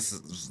was like, this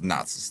is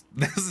nuts.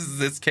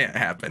 This can't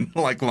happen.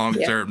 Like long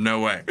term, no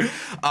way.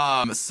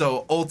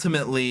 So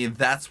ultimately,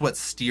 that's what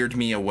steered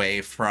me away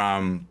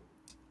from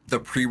the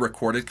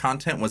pre-recorded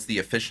content was the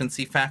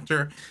efficiency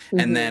factor.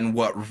 And then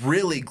what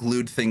really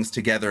glued things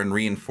together and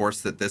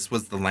reinforced that this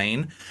was the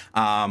lane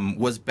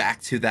was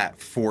back to that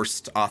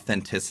forced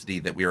authenticity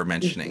that we were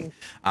mentioning.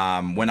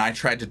 When I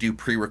tried to do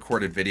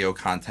pre-recorded video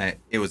content,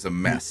 it was a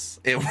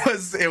mess. It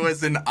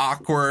was an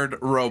awkward,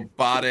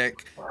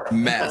 robotic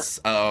mess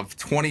of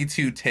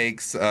 22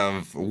 takes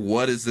of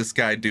what is this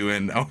guy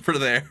doing over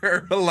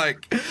there?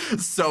 Like,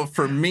 so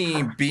for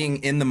me, being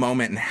in the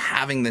moment and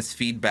having this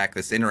feedback,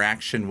 this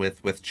interaction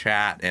with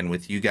chat and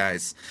with you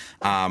guys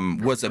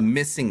was a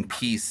missing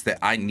piece that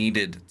I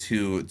needed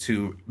to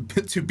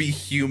be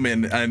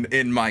human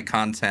in my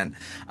content.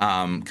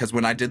 Because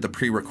when I did the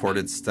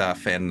pre-recorded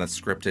stuff and the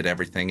scripted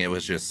everything, it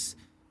was just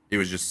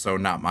so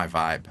not my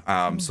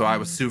vibe. So I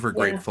was super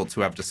grateful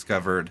to have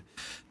discovered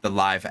the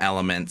live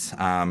element,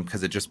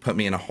 because it just put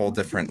me in a whole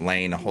different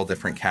lane, a whole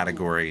different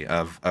category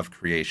of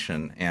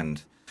creation.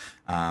 And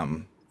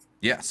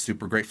yeah,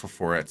 super grateful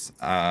for it.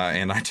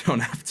 And I don't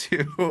have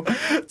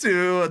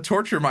to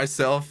torture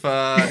myself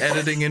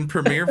editing in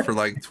Premiere for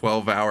like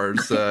 12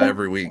 hours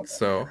every week.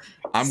 So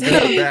I'm good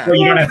with that. Well,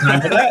 you don't have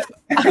time for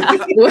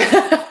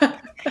that?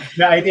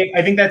 No, I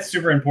think that's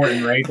super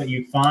important, right? That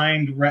you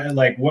find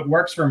like what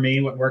works for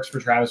me, what works for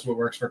Travis, what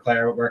works for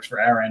Claire, what works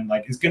for Aaron,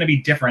 like is going to be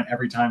different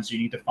every time. So you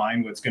need to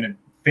find what's going to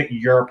fit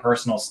your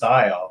personal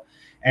style.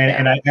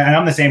 And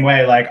I'm the same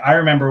way. Like I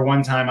remember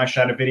one time I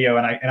shot a video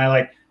and I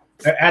like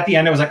at the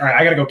end I was like, all right,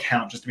 I got to go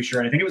count just to be sure.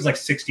 And I think it was like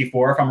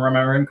 64 if I'm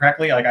remembering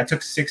correctly. Like I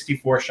took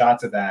 64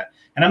 shots of that.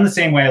 And I'm the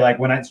same way. Like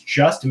when it's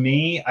just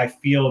me, I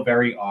feel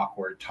very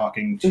awkward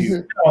talking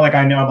to, like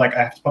I know I'm like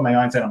I have to put my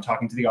mindset. I'm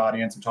talking to the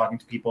audience. I'm talking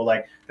to people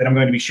like that I'm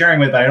going to be sharing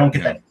with, but I don't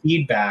get that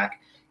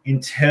feedback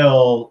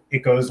until it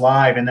goes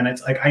live. And then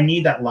it's like I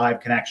need that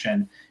live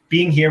connection.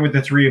 Being here with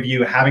the three of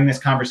you, having this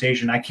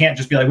conversation, I can't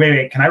just be like,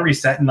 wait, can I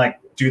reset and like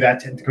do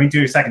that? Can we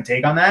do a second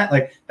take on that?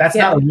 Like that's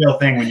not a real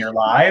thing when you're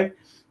live.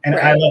 And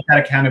I love that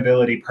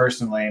accountability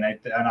personally. And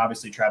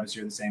obviously Travis,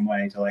 you're the same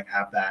way to like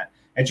have that.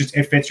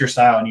 It fits your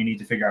style and you need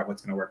to figure out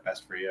what's going to work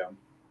best for you.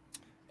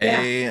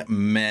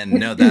 Amen.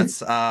 No,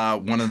 that's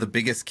one of the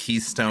biggest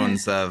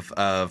keystones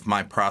of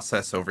my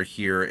process over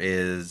here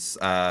is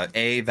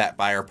that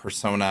buyer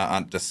persona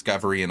on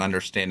discovery and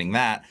understanding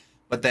that.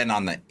 But then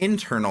on the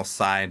internal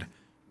side,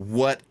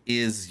 what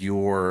is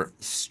your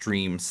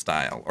stream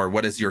style or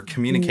what is your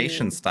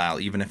communication style,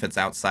 even if it's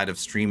outside of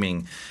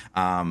streaming?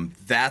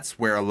 That's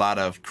where a lot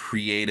of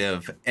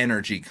creative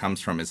energy comes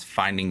from, is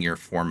finding your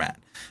format.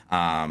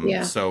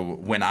 So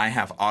when I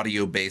have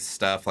audio-based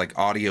stuff, like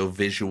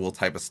audio-visual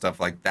type of stuff,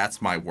 like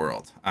that's my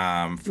world.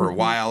 For a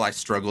while, I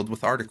struggled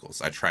with articles.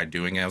 I tried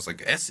doing it. I was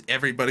like,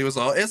 everybody was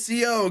all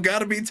SEO, got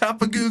to be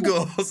top of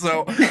Google.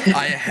 So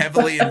I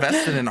heavily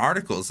invested in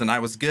articles and I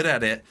was good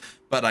at it.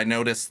 But I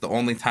noticed the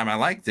only time I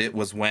liked it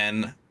was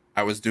when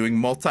I was doing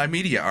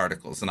multimedia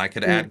articles and I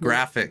could add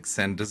graphics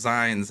and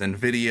designs and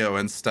video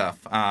and stuff.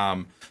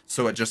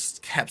 So it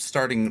just kept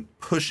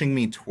pushing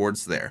me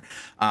towards there.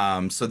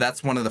 So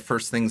that's one of the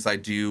first things I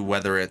do,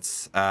 whether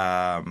it's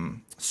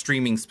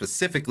streaming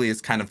specifically, is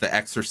kind of the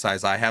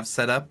exercise I have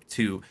set up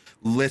to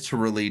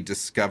literally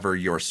discover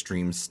your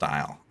stream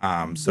style.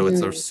 So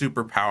it's a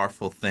super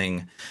powerful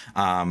thing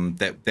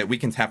that we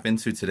can tap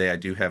into today. I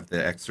do have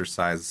the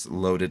exercise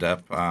loaded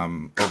up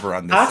over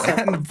on this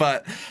end,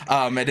 but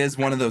it is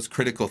one of those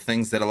critical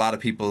things that a lot of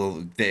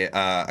people, they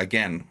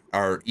again,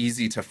 are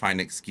easy to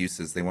find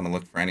excuses. They want to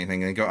look for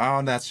anything and go,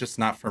 oh, that's just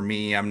not for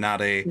me. I'm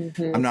not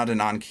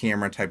an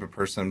on-camera type of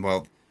person.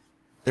 Well,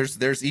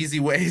 there's easy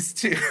ways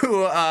to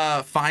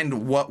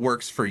find what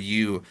works for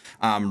you,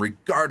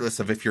 regardless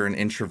of if you're an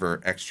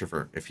introvert,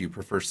 extrovert, if you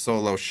prefer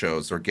solo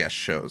shows or guest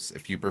shows,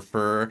 if you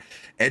prefer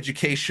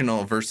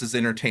educational versus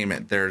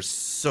entertainment. There's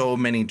so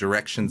many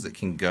directions it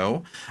can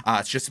go.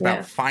 It's just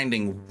about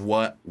finding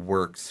what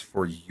works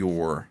for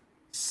your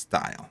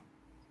style.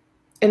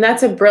 And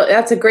that's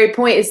a great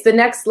point. It's the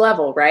next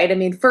level, right? I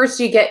mean, first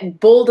you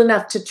get bold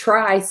enough to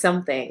try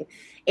something.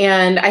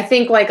 And I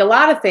think like a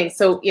lot of things,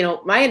 so, you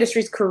know, my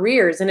industry's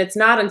careers, and it's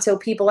not until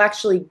people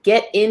actually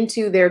get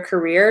into their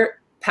career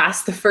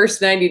past the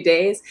first 90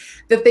 days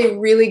that they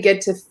really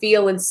get to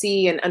feel and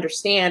see and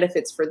understand if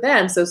it's for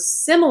them. So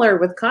similar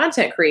with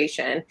content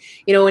creation,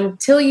 you know,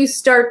 until you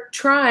start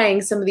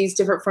trying some of these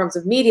different forms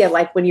of media,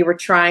 like when you were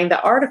trying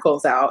the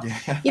articles out,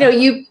 you know,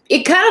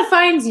 it kind of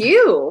finds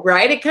you,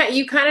 right?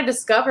 You kind of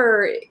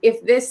discover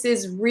if this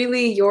is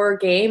really your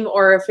game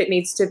or if it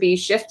needs to be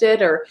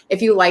shifted or if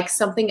you like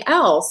something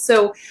else.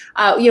 So,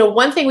 you know,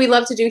 one thing we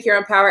love to do here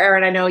on Power Hour,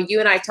 and I know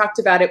you and I talked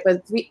about it,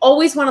 but we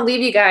always want to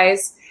leave you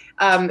guys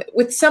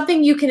with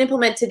something you can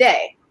implement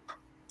today.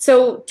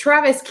 So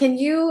Travis,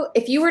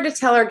 if you were to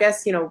tell our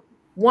guests, you know,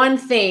 one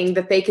thing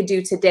that they could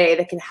do today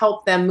that can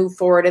help them move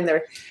forward in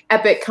their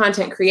epic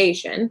content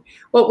creation,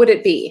 what would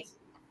it be?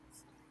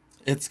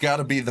 It's got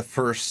to be the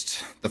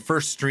first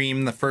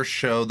stream, the first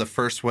show, the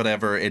first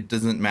whatever. It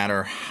doesn't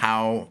matter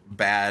how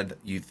bad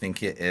you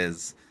think it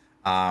is.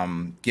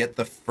 Get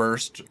the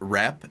first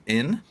rep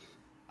in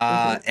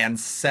and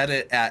set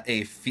it at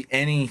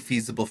any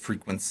feasible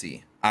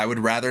frequency. I would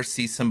rather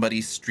see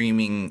somebody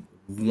streaming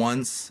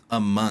once a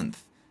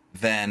month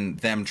than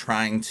them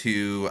trying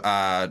to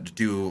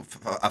do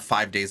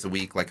 5 days a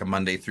week, like a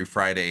Monday through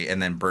Friday,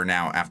 and then burn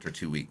out after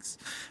 2 weeks.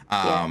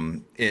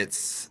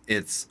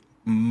 It's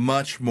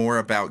much more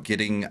about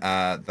getting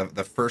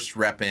the first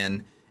rep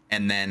in,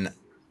 and then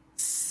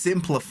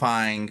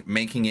simplifying,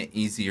 making it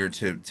easier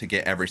to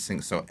get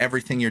everything. So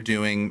everything you're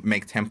doing,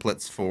 make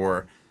templates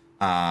for,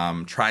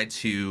 try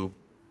to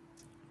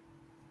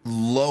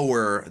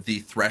lower the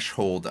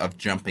threshold of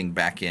jumping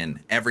back in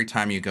every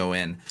time you go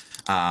in.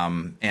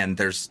 And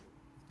there's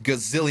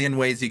gazillion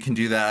ways you can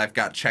do that. I've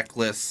got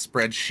checklists,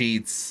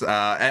 spreadsheets,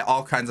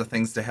 all kinds of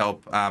things to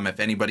help if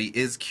anybody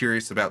is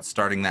curious about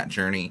starting that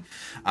journey.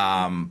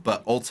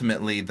 But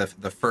ultimately,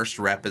 the first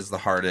rep is the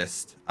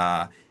hardest,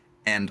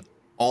 and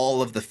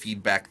all of the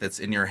feedback that's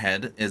in your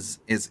head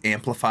is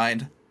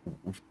amplified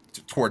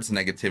towards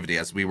negativity,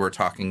 as we were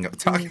talking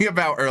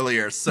about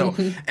earlier. So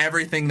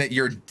everything that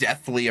you're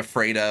deathly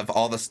afraid of,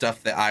 all the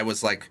stuff that I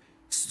was like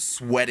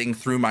sweating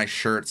through my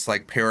shirts,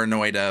 like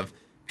paranoid of,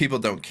 people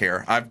don't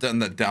care. I've done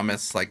the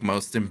dumbest, like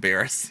most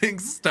embarrassing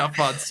stuff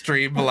on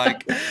stream,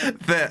 like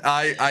that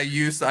I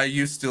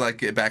used to,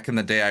 like back in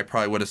the day, I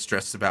probably would have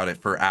stressed about it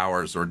for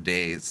hours or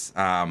days.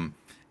 And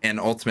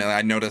ultimately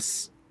I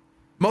notice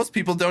most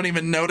people don't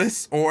even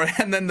notice,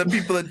 and then the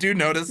people that do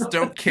notice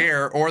don't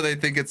care, or they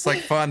think it's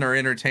like fun or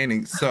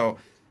entertaining. So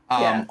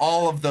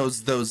all of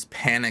those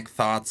panic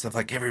thoughts of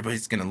like,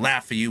 everybody's gonna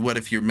laugh at you. What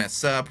if you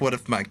mess up? What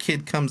if my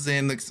kid comes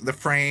in the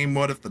frame?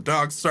 What if the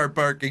dogs start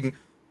barking?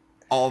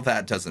 All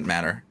that doesn't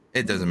matter.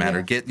 It doesn't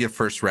matter. Get your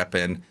first rep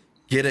in,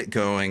 get it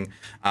going,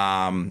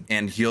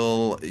 and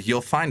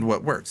you'll find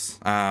what works.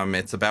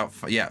 It's about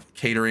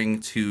catering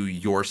to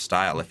your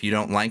style. If you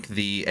don't like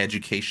the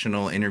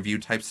educational interview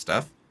type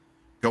stuff,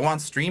 go on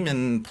stream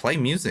and play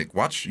music.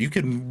 You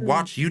can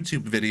watch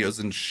YouTube videos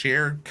and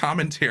share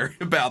commentary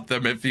about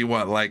them if you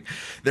want. Like,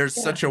 there's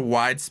such a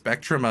wide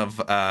spectrum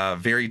of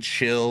very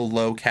chill,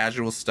 low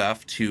casual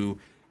stuff to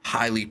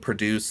highly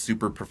produced,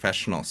 super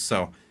professional.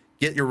 So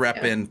get your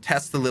rep in,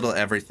 test a little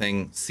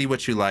everything, see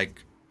what you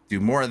like,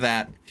 do more of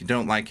that. If you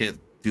don't like it,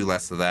 do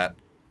less of that.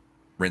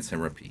 Rinse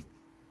and repeat.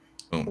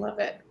 Boom. Love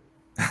it.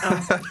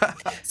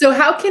 So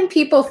how can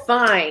people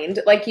find,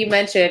 like you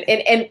mentioned,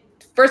 and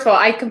first of all,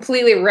 I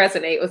completely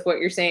resonate with what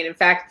you're saying. In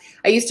fact,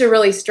 I used to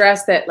really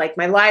stress that like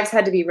my lives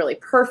had to be really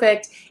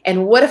perfect.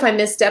 And what if I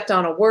misstepped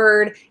on a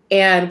word?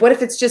 And what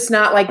if it's just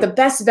not like the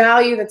best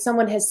value that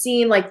someone has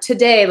seen like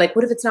today? Like,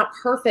 what if it's not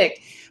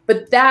perfect?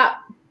 But that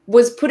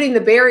was putting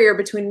the barrier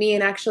between me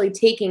and actually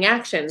taking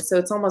action. So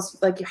it's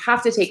almost like you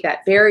have to take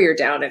that barrier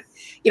down. And,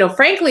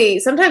 frankly,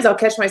 sometimes I'll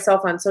catch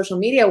myself on social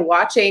media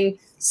watching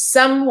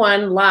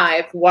someone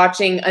live,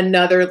 watching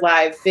another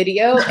live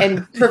video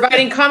and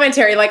providing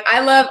commentary. Like,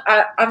 I'm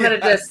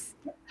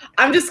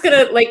just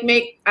going to like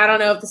make, I don't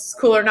know if this is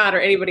cool or not,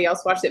 or anybody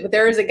else watched it, but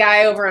there is a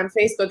guy over on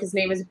Facebook. His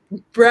name is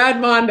Brad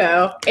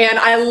Mondo. And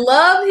I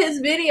love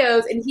his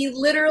videos. And he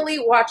literally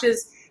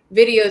watches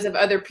videos of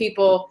other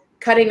people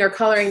cutting or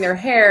coloring their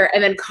hair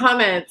and then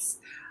comments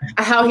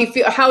how he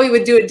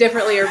would do it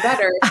differently or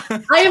better.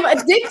 I am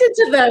addicted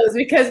to those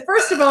because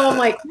first of all, I'm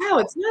like, wow,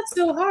 it's not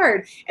so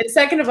hard. And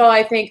second of all,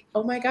 I think,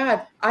 oh my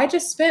God, I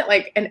just spent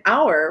like an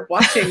hour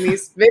watching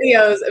these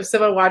videos of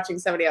someone watching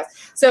somebody else.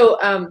 So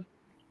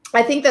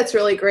I think that's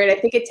really great. I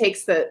think it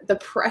takes the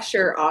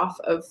pressure off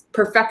of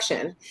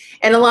perfection.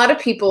 And a lot of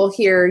people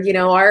here,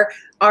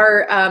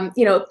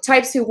 are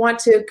types who want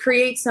to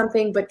create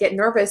something but get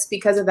nervous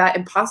because of that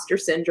imposter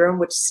syndrome,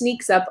 which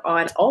sneaks up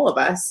on all of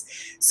us.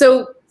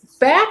 So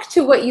back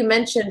to what you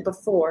mentioned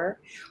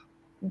before,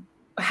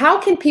 how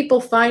can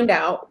people find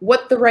out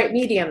what the right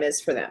medium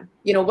is for them?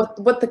 What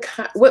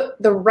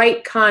the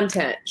right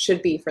content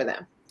should be for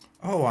them?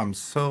 Oh, I'm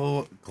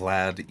so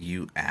glad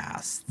you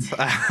asked.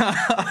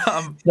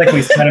 Like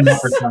we set him up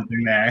for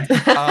something there.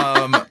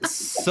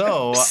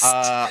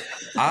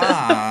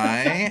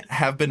 I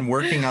have been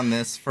working on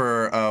this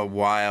for a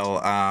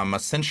while.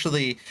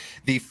 Essentially,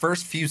 the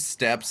first few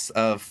steps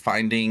of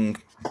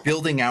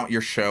building out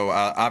your show,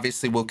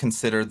 obviously we'll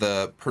consider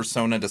the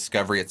persona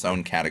discovery its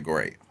own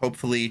category.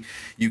 Hopefully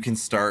you can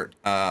start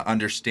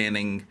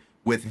understanding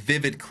with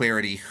vivid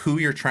clarity who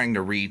you're trying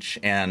to reach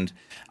and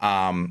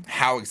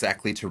how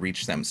exactly to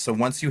reach them. So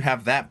once you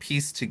have that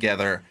piece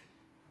together,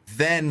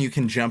 then you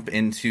can jump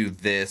into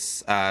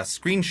this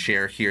screen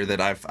share here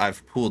that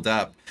I've pulled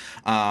up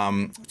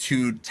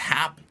to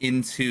tap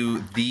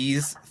into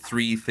these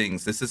three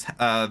things. This is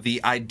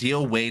the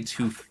ideal way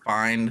to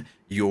find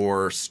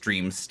your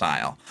stream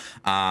style.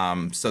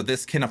 So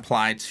this can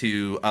apply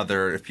to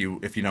other, if you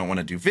don't want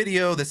to do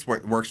video, this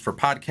works for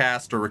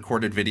podcast or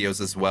recorded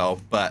videos as well.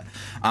 But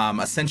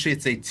essentially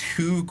it's a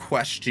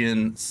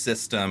 2-question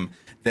system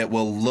that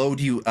will load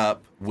you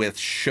up with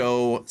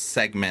show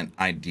segment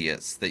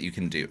ideas that you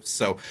can do.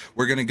 So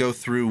we're going to go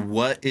through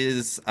what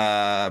is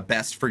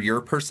best for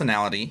your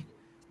personality,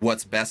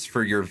 what's best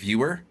for your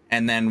viewer,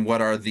 and then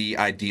what are the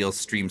ideal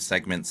stream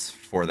segments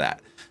for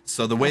that.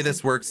 So the way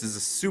this works is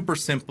a super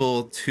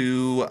simple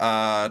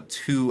two-axis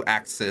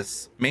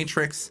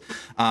matrix,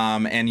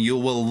 and you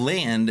will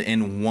land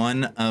in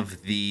one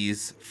of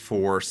these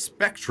 4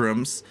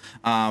 spectrums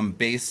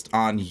based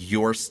on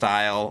your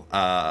style,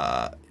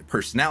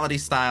 personality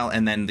style,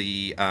 and then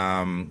the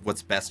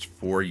what's best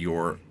for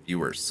your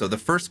viewers. So the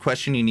first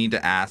question you need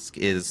to ask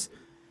is,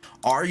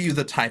 are you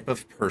the type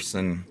of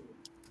person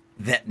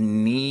that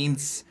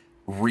needs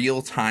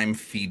real-time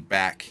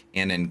feedback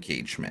and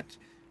engagement?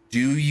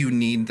 Do you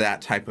need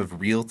that type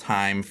of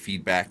real-time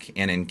feedback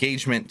and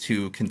engagement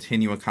to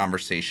continue a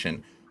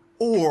conversation?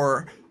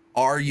 Or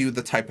are you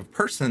the type of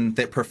person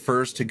that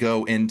prefers to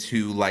go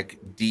into like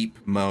deep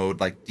mode,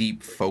 like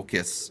deep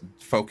focus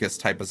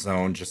type of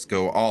zone, just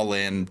go all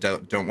in,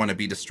 don't want to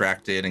be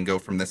distracted and go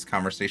from this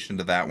conversation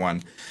to that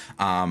one?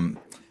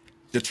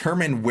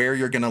 Determine where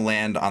you're going to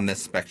land on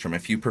this spectrum.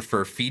 If you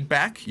prefer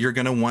feedback, you're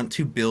going to want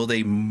to build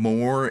a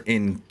more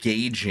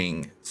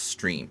engaging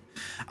stream.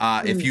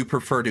 If you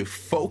prefer to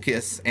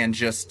focus and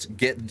just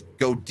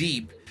go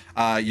deep,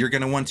 you're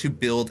going to want to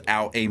build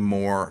out a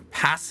more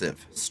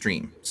passive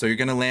stream. So you're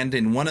going to land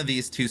in one of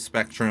these 2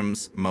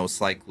 spectrums, most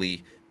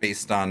likely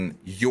based on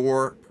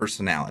your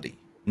personality.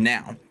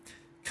 Now,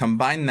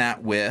 combine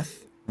that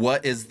with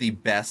what is the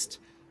best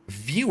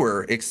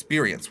viewer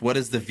experience? What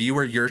is the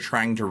viewer you're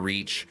trying to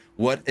reach?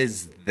 What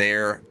is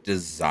their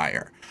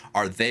desire?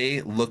 Are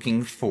they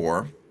looking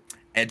for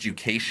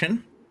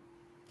education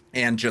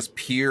and just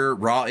pure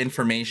raw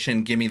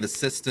information? Give me the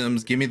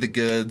systems, give me the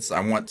goods. I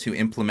want to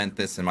implement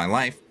this in my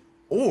life.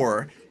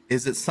 Or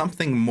is it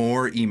something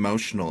more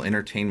emotional,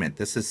 entertainment?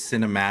 This is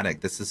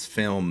cinematic. This is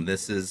film.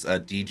 This is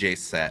a DJ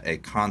set, a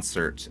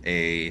concert,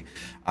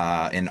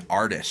 an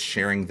artist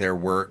sharing their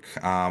work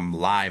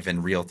live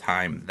in real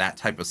time, that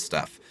type of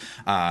stuff.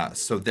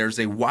 So there's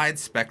a wide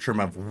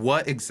spectrum of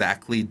what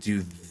exactly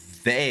do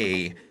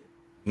they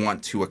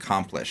want to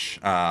accomplish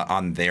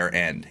on their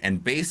end.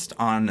 And based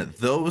on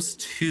those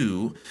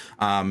 2,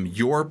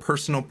 your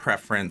personal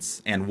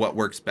preference and what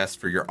works best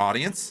for your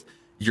audience,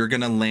 you're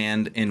going to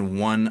land in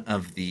one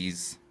of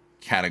these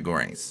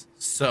categories.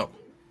 So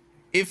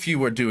if you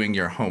were doing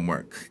your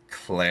homework,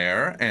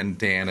 Claire and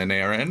Dan and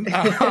Aaron,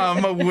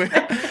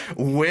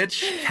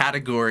 which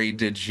category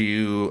did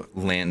you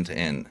land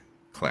in,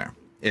 Claire?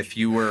 If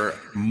you were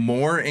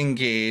more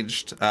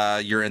engaged,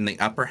 you're in the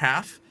upper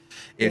half.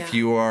 If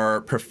you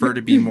prefer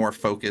to be more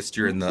focused,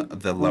 you're in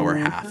the lower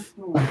half.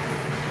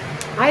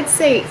 I'd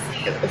say,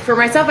 for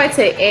myself, I'd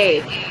say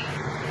A,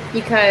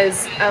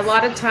 because a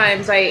lot of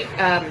times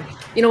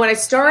when I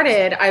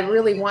started, I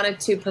really wanted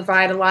to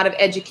provide a lot of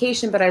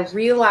education, but I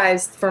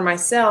realized for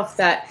myself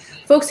that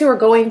folks who are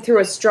going through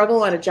a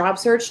struggle on a job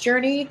search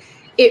journey,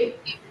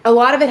 a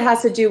lot of it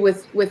has to do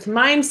with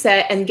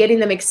mindset and getting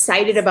them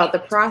excited about the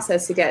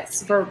process to get.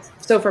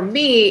 So for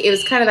me, it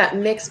was kind of that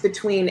mix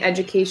between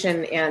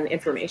education and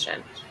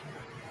information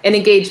and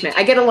engagement.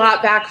 I get a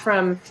lot back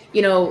from,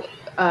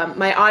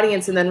 my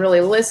audience, and then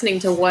really listening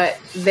to what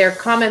their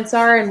comments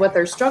are and what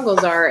their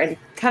struggles are, and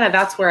kind of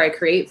that's where I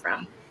create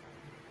from.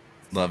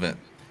 Love it.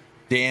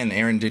 Dan,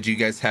 Aaron, did you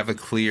guys have a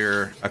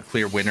clear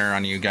winner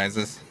on you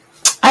guys's?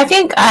 I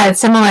think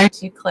similar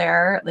to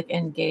Claire, like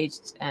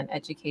engaged and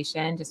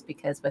education, just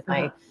because with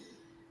my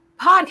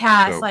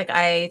podcast, like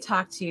I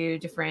talk to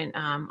different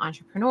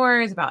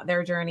entrepreneurs about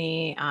their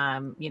journey,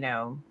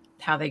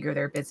 how they grew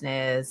their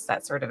business,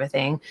 that sort of a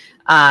thing.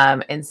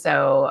 And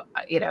so,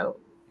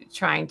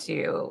 trying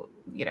to,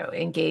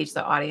 engage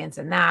the audience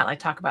in that, like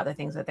talk about the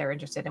things that they're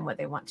interested in, what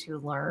they want to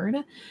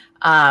learn.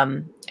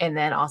 And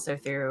then also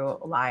through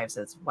lives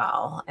as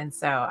well. And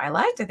so I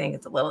like to think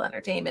it's a little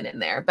entertainment in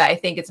there, but I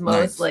think it's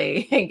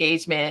mostly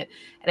engagement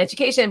and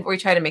education, but we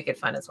try to make it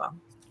fun as well.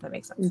 If that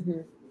makes sense.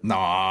 Mm-hmm.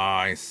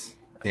 Nice.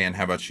 Dan,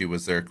 how about you?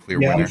 Was there a clear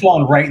winner? I'm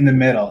falling right in the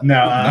middle.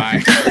 No.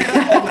 Nice.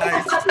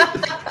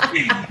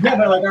 Yeah,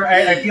 but like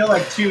I feel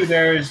like too,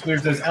 there's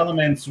those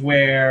elements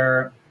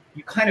where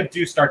you kind of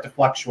do start to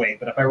fluctuate.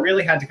 But if I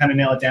really had to kind of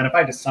nail it down, if I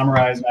had to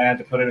summarize and I had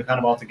to put it kind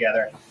of all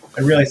together,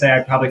 I'd really say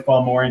I'd probably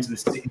fall more into the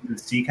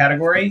C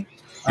category.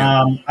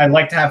 I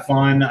like to have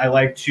fun. I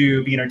like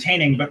to be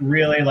entertaining, but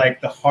really like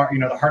the heart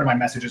of my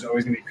message is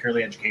always going to be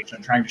purely education.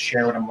 I'm trying to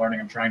share what I'm learning.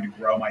 I'm trying to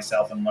grow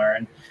myself and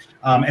learn.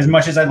 As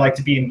much as I'd like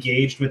to be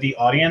engaged with the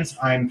audience,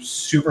 I'm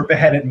super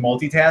bad at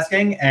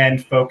multitasking,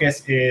 and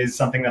focus is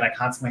something that I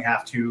constantly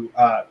have to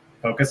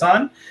focus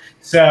on.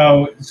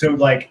 So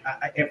like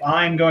if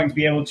I'm going to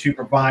be able to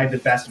provide the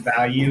best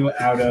value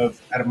out of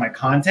my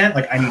content,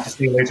 like I need to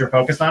stay laser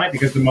focused on it,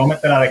 because the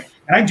moment that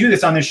and I do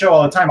this on this show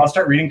all the time, I'll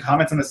start reading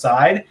comments on the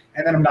side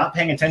and then I'm not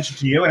paying attention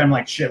to you and I'm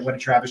like, shit, what did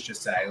Travis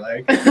just say?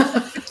 Like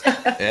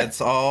it's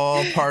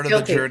all part of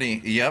the journey.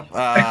 Yep.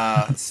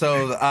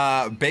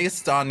 So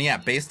based on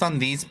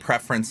these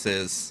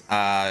preferences,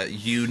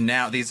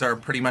 these are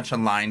pretty much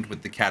aligned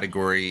with the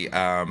category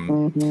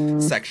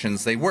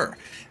sections they were.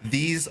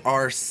 These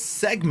are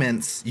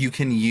segments you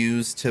can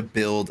use to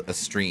build a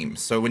stream.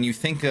 So when you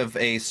think of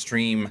a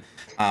stream,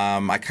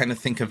 I kind of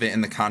think of it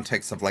in the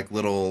context of like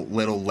little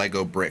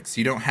Lego bricks.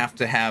 You don't have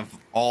to have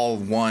all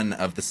one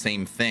of the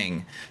same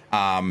thing.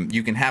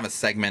 You can have a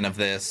segment of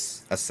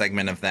this, a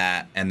segment of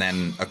that, and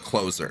then a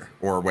closer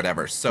or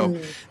whatever. So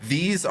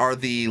these are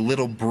the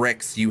little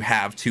bricks you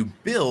have to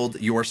build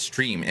your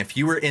stream. If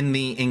you were in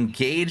the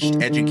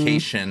engaged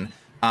education,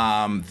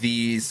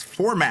 these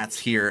formats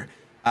here,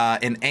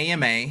 an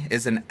AMA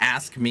is an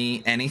Ask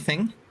Me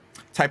Anything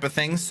type of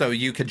thing. So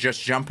you could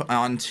just jump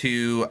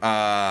onto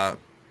a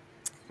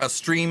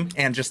stream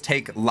and just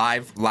take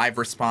live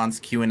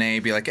response Q&A,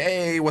 be like,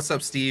 hey, what's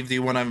up, Steve? Do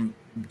you want to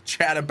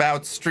chat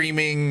about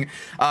streaming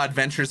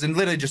adventures? And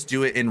literally just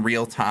do it in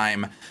real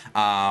time.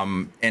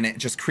 And it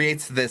just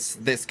creates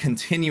this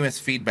continuous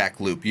feedback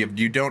loop.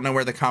 You don't know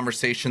where the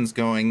conversation's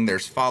going.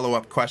 There's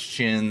follow-up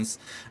questions,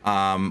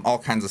 all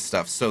kinds of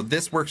stuff. So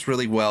this works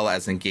really well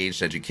as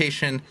engaged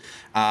education,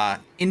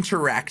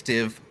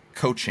 interactive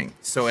coaching.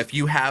 So if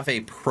you have a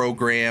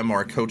program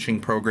or a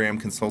coaching program,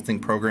 consulting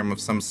program of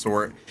some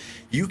sort,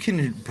 you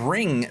can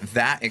bring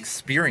that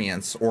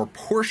experience or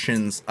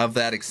portions of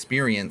that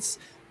experience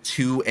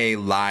to a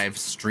live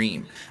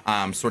stream.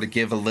 Sort of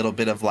give a little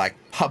bit of like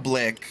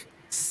public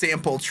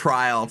sample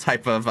trial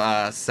type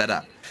of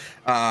setup.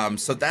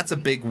 So that's a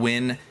big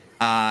win.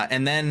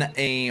 And then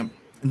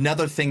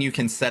another thing you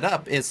can set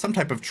up is some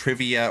type of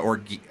trivia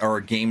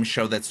or game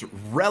show that's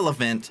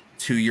relevant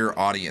to your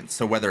audience.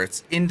 So whether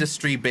it's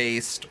industry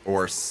based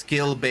or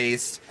skill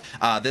based,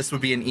 this would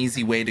be an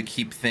easy way to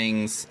keep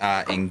things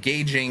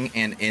engaging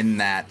and in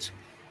that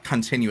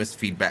continuous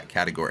feedback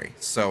category.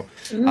 So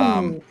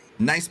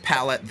nice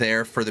palette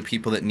there for the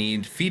people that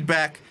need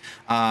feedback.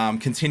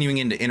 Continuing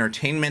into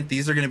entertainment,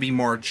 these are going to be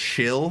more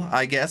chill,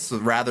 I guess,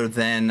 rather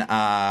than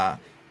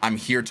I'm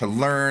here to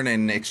learn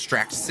and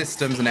extract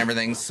systems and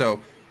everything. So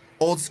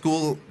old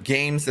school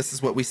games, this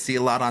is what we see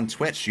a lot on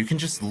Twitch. You can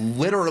just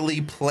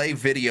literally play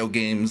video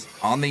games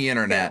on the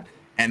internet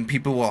and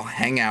people will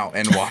hang out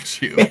and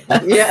watch you.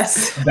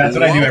 Yes. That's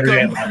what I do every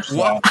day at lunch.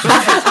 Welcome to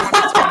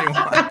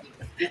 2021.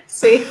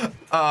 See?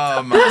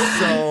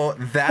 So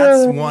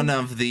that's one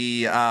of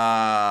the,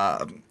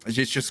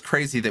 it's just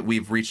crazy that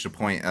we've reached a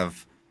point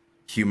of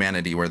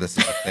humanity where this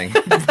is a thing.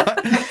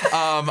 But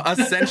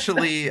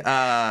essentially,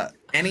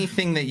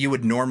 anything that you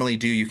would normally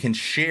do, you can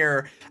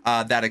share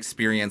that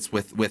experience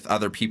with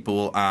other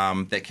people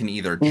that can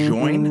either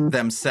join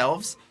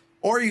themselves,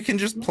 or you can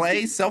just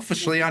play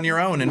selfishly on your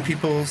own and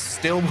people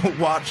still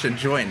watch and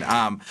join.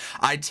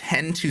 I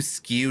tend to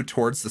skew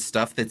towards the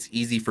stuff that's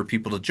easy for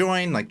people to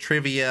join, like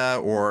trivia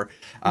or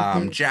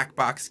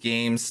Jackbox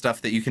games,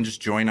 stuff that you can just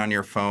join on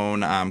your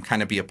phone,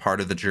 kind of be a part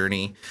of the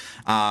journey.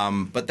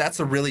 But that's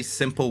a really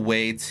simple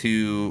way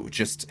to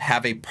just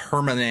have a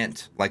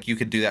permanent, like you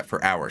could do that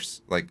for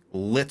hours, like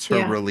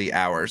literally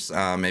hours,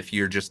 if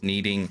you're just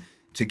needing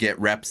to get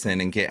reps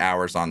in and get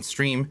hours on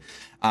stream.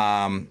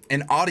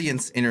 An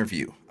audience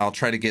interview. I'll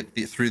try to get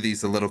through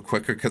these a little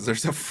quicker because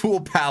there's a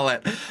full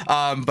palette.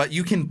 But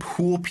you can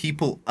pull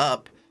people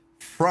up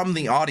from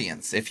the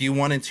audience. If you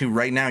wanted to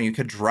right now, you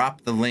could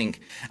drop the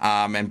link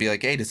and be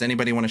like, hey, does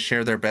anybody want to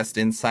share their best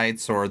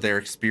insights or their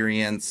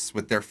experience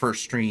with their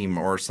first stream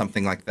or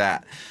something like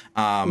that?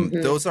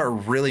 Those are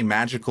really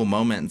magical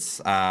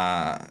moments.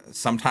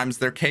 Sometimes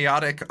they're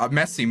chaotic,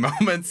 messy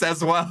moments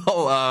as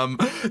well,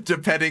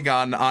 depending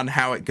on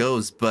how it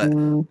goes. But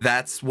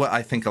that's what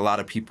I think a lot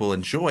of people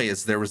enjoy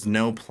is there was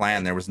no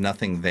plan. There was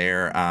nothing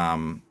there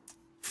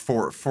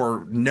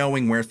for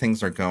knowing where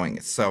things are going.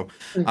 So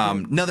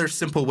another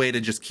simple way to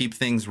just keep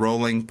things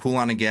rolling, pull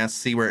on a guest,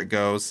 see where it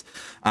goes.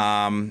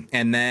 And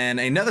then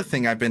another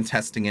thing I've been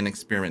testing and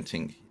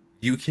experimenting,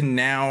 you can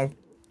now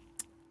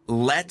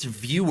let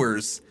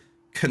viewers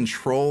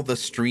control the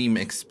stream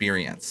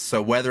experience.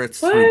 So whether it's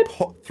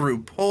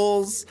through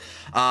polls,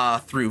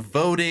 through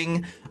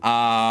voting,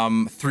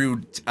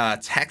 through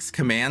text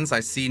commands. I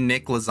see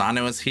Nick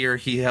Lozano is here.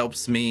 He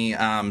helps me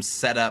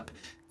set up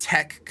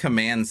tech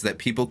commands that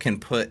people can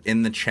put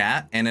in the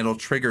chat and it'll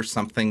trigger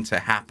something to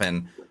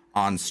happen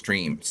on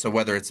stream. So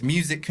whether it's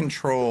music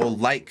control,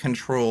 light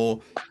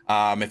control,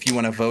 if you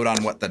want to vote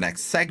on what the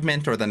next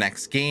segment or the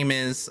next game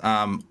is,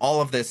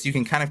 all of this, you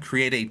can kind of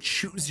create a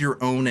choose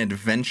your own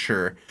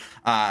adventure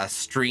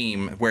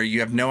stream where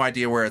you have no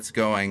idea where it's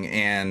going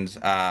and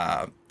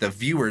the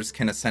viewers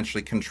can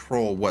essentially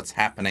control what's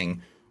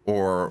happening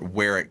or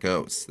where it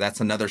goes. That's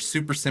another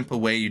super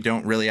simple way. You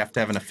don't really have to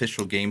have an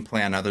official game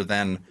plan other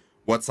than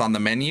what's on the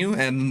menu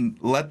and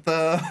let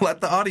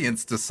the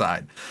audience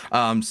decide.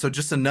 So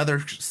just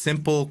another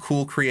simple,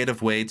 cool,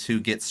 creative way to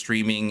get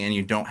streaming and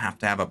you don't have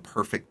to have a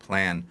perfect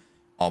plan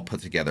all put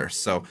together.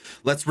 So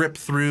let's rip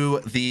through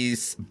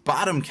these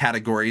bottom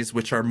categories,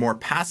 which are more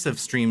passive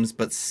streams,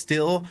 but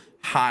still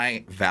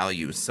high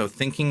value. So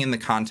thinking in the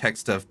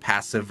context of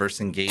passive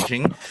versus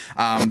engaging,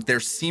 there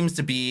seems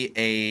to be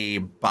a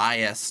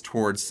bias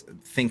towards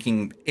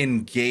thinking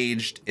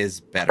engaged is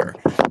better.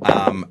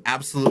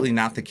 Absolutely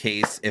not the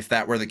case. If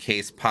that were the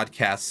case,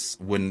 podcasts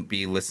wouldn't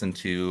be listened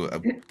to a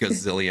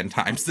gazillion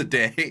times a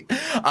day.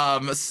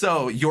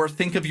 So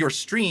think of your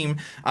stream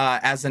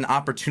as an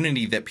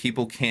opportunity that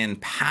people can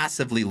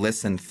passively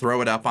listen,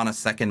 throw it up on a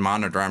second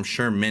monitor. I'm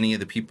sure many of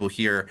the people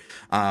here,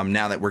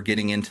 now that we're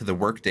getting into the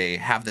workday,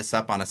 have this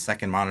up on a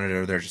second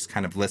monitor. They're just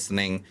kind of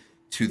listening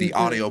to the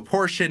audio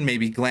portion,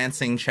 maybe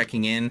glancing,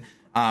 checking in.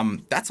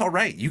 That's all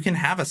right. You can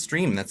have a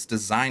stream that's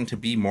designed to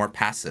be more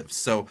passive.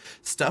 So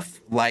stuff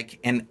like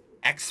an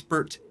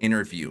expert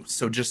interview.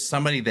 So just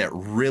somebody that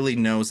really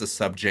knows a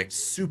subject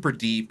super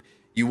deep.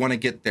 You want to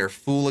get their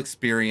full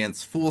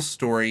experience, full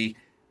story.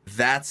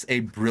 That's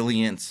a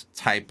brilliant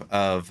type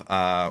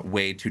of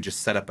way to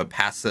just set up a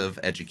passive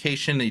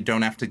education. You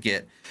don't have to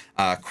get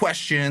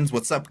questions.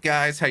 What's up,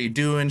 guys? How you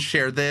doing?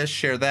 Share this,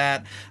 share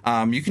that.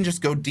 You can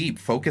just go deep,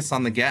 focus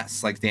on the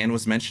guests. Like Dan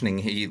was mentioning,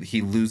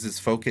 he loses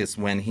focus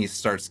when he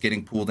starts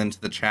getting pulled into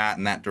the chat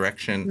in that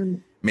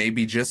direction.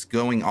 Maybe just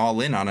going all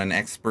in on an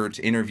expert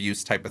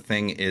interviews type of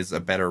thing is a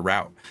better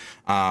route.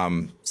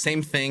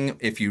 Same thing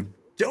if you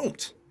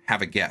don't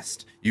have a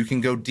guest. You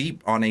can go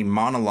deep on a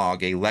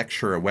monologue, a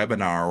lecture, a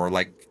webinar, or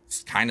like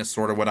kind of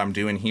sort of what I'm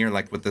doing here,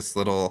 like with this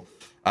little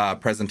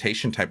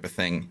presentation type of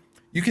thing.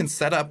 You can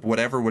set up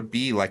whatever would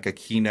be like a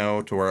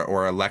keynote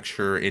or a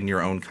lecture in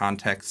your own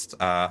context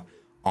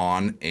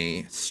on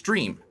a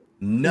stream.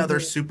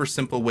 Another super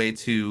simple way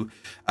to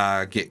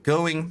get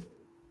going.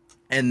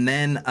 And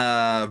then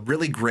a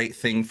really great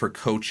thing for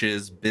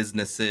coaches,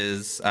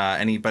 businesses,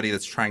 anybody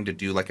that's trying to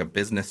do like a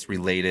business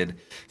related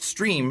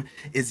stream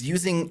is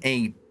using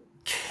a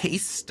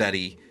case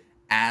study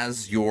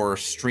as your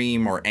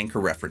stream or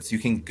anchor reference. You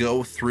can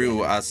go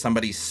through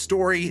somebody's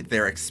story,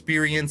 their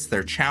experience,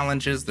 their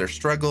challenges, their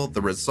struggle,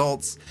 the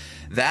results.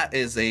 That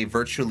is a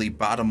virtually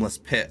bottomless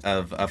pit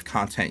of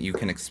content you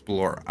can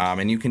explore.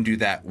 And you can do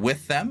that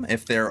with them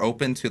if they're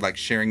open to like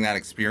sharing that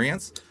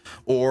experience,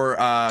 or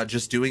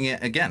just doing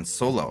it again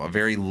solo, a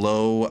very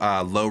low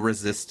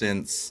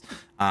resistance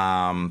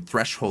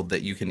threshold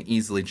that you can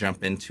easily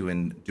jump into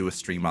and do a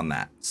stream on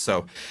that.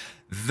 So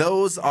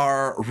those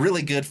are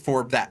really good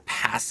for that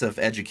passive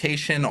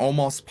education,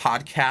 almost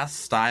podcast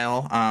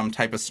style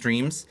type of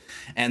streams.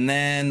 And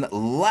then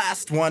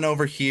last one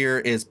over here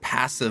is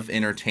passive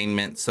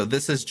entertainment. So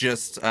this is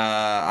just,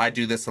 I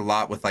do this a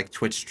lot with like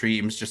Twitch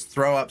streams, just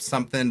throw up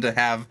something to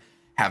have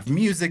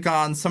music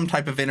on, some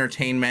type of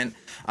entertainment,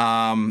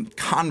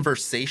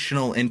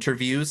 conversational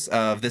interviews.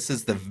 This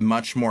is the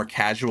much more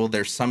casual.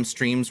 There's some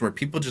streams where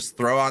people just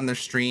throw on their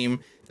stream.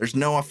 There's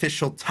no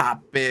official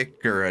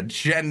topic or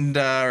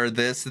agenda or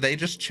this. They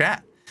just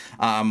chat.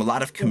 A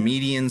lot of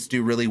comedians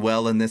do really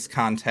well in this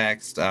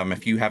context.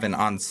 If you have an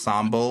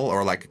ensemble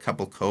or like a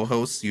couple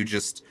co-hosts, you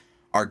just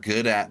are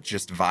good at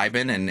just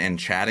vibing and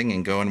chatting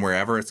and going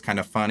wherever. It's kind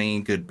of funny,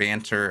 good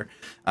banter.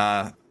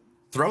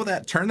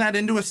 Turn that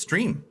into a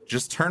stream.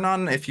 Just turn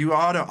on, if you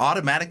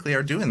automatically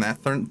are doing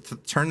that,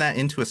 turn that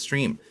into a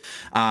stream.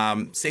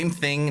 Same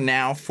thing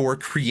now for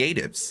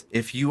creatives.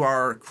 If you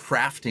are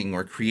crafting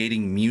or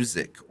creating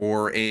music,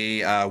 or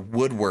a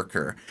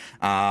woodworker,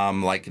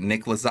 like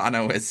Nick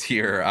Lozano is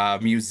here, a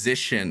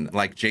musician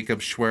like Jacob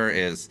Schwer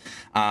is,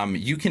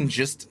 you can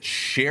just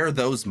share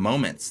those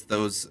moments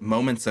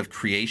of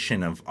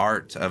creation, of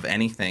art, of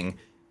anything.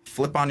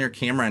 Flip on your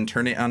camera and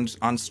turn it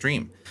on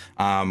stream.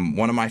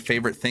 One of my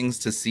favorite things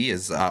to see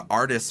is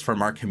artists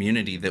from our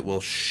community that will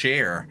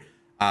share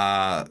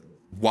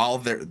while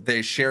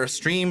they share a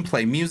stream,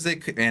 play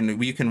music,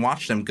 and you can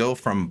watch them go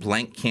from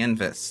blank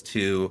canvas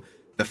to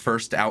the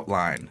first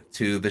outline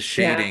to the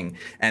shading.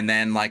 And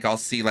then like I'll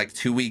see like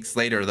 2 weeks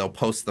later they'll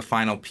post the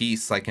final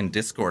piece like in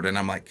Discord, and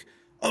I'm like,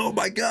 oh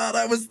my God,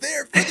 I was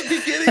there for the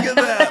beginning of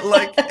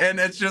that. And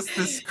it's just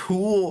this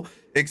cool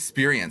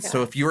experience.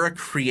 So if you're a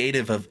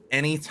creative of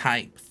any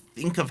type,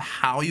 think of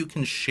how you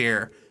can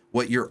share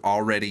what you're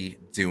already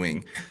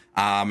doing.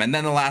 And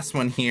then the last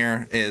one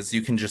here is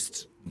you can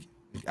just,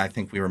 I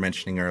think we were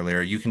mentioning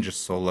earlier, you can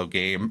just solo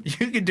game.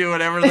 You can do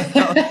whatever the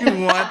hell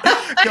you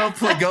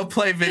want. Go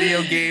play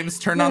video games,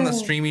 turn on the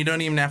stream. You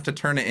don't even have to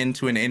turn it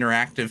into an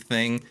interactive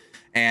thing,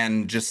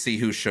 and just see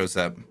who shows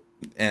up.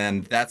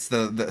 And that's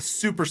the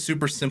super,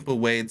 super simple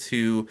way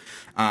to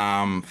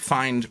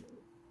find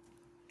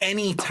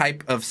any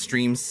type of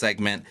stream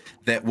segment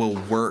that will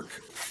work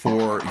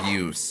for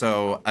you.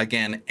 So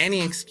again,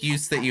 any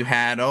excuse that you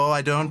had, oh,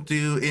 I don't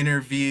do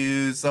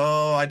interviews,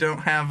 oh, I don't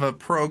have a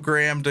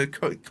program to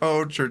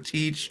coach or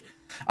teach,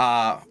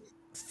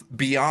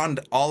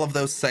 beyond all of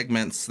those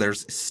segments,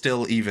 there's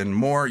still even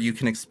more you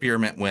can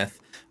experiment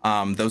with.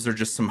 Those are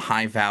just some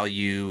high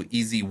value,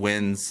 easy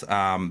wins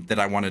that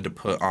I wanted to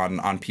put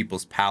on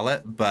people's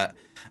palette. But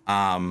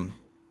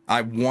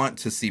I want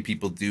to see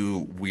people do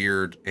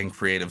weird and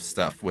creative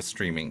stuff with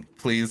streaming.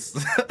 Please,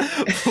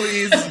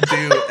 please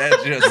do and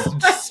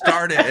just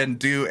start it and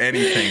do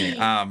anything.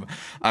 I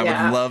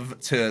would love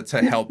to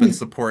help and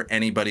support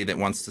anybody that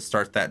wants to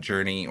start that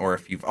journey, or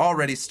if you've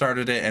already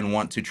started it and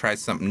want to try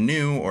something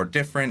new or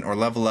different or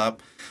level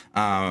up,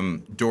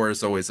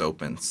 doors always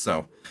open.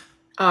 So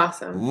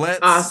awesome.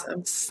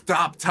 Let's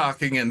stop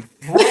talking and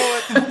throw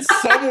it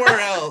somewhere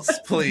else,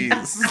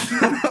 please.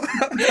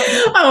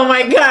 Oh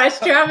my gosh,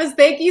 Travis,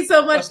 thank you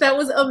so much. That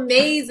was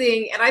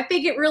amazing. And I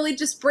think it really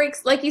just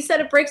breaks, like you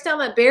said, it breaks down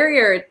that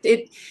barrier.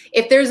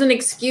 If there's an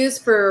excuse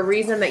for a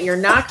reason that you're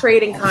not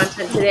creating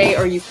content today,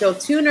 or you feel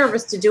too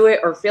nervous to do it,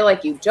 or feel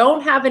like you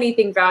don't have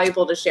anything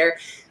valuable to share,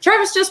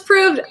 Travis just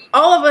proved to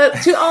all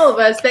of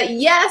us that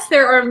yes,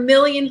 there are a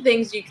million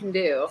things you can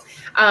do.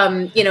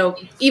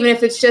 Even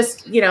if it's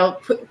just,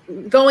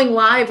 going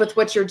live with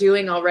what you're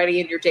doing already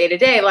in your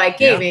day-to-day, like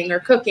gaming or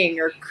cooking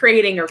or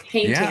creating or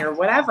painting or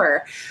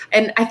whatever.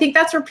 And I think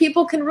that's where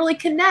people can really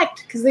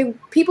connect, because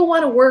people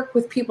want to work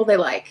with people they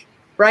like,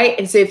 right?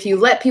 And so if you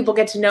let people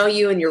get to know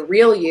you and your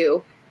real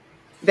you,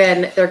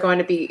 then they're going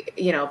to be,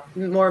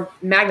 more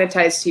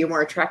magnetized to you,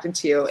 more attracted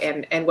to you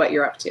and what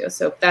you're up to.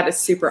 So that is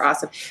super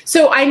awesome.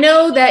 So I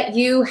know that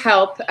you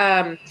help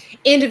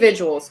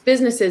individuals,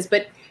 businesses,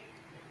 but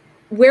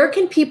where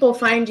can people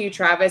find you,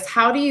 Travis?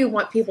 How do you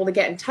want people to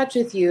get in touch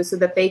with you so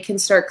that they can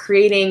start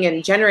creating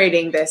and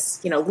generating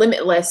this,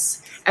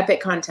 limitless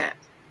epic content?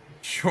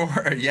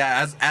 Sure.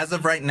 Yeah. As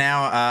of right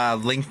now,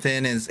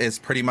 LinkedIn is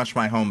pretty much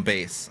my home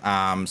base.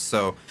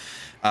 So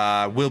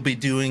we'll be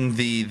doing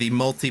the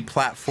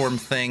multi-platform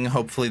thing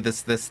hopefully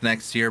this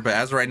next year. But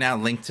as of right now,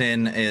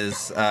 LinkedIn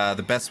is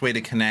the best way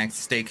to connect,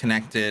 stay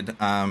connected.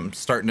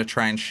 Starting to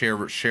try and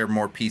share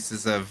more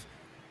pieces of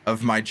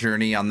my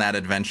journey on that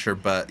adventure.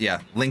 But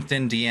yeah,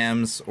 LinkedIn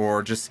DMs,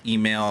 or just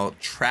email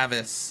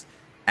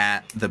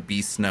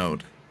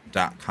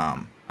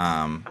travis@thebeastnode.com.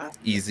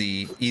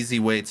 Easy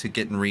way to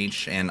get in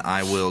reach, and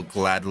I will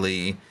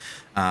gladly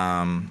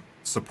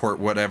support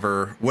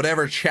whatever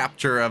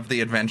chapter of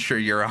the adventure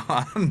you're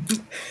on.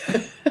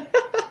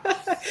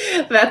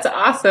 That's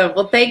awesome.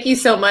 Well, thank you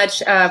so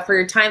much for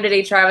your time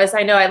today, Travis.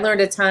 I know I learned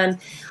a ton.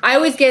 I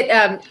always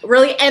get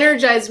really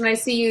energized when I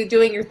see you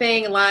doing your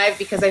thing live,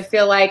 because I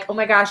feel like, oh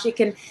my gosh, it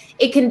can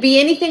be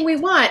anything we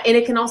want, and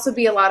it can also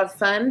be a lot of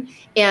fun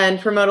and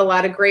promote a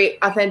lot of great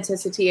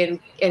authenticity and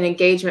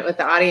engagement with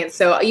the audience.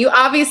 So you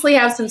obviously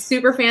have some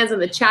super fans in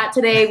the chat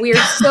today. We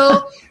are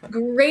so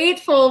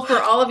grateful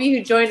for all of you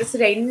who joined us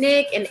today.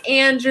 Nick and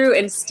Andrew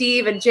and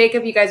Steve and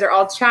Jacob, you guys are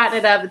all chatting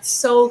it up. It's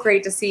so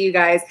great to see you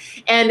guys.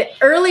 And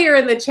earlier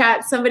in the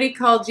chat, somebody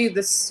called you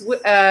the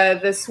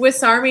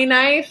Swiss Army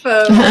knife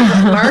of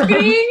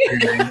marketing.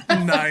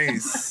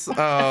 Nice.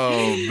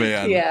 Oh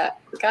man. Yeah,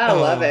 gotta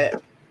love it.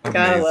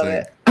 Gotta love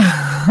Amazing. it.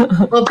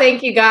 Well,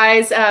 thank you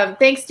guys.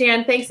 Thanks,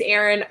 Dan. Thanks,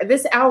 Aaron.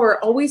 This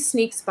hour always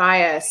sneaks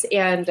by us,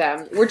 and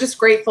we're just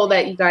grateful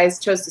that you guys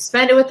chose to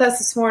spend it with us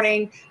this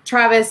morning.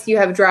 Travis, you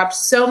have dropped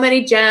so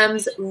many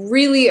gems.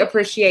 Really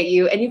appreciate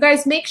you. And you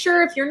guys, make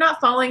sure, if you're not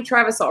following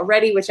Travis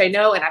already, which I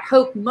know and I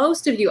hope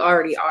most of you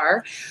already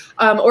are,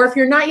 or if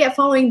you're not yet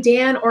following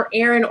Dan or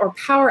Aaron or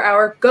Power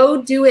Hour,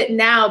 go do it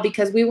now,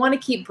 because we want to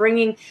keep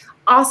bringing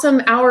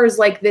awesome hours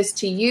like this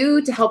to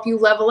you to help you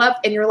level up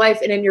in your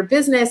life and in your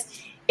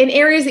business in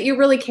areas that you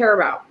really care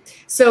about.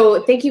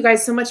 So thank you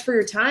guys so much for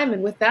your time.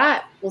 And with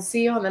that, we'll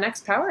see you on the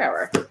next Power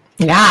Hour.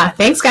 Yeah.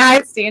 Thanks,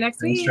 guys. See you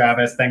next week. Thanks,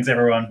 Travis. Thanks,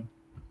 everyone.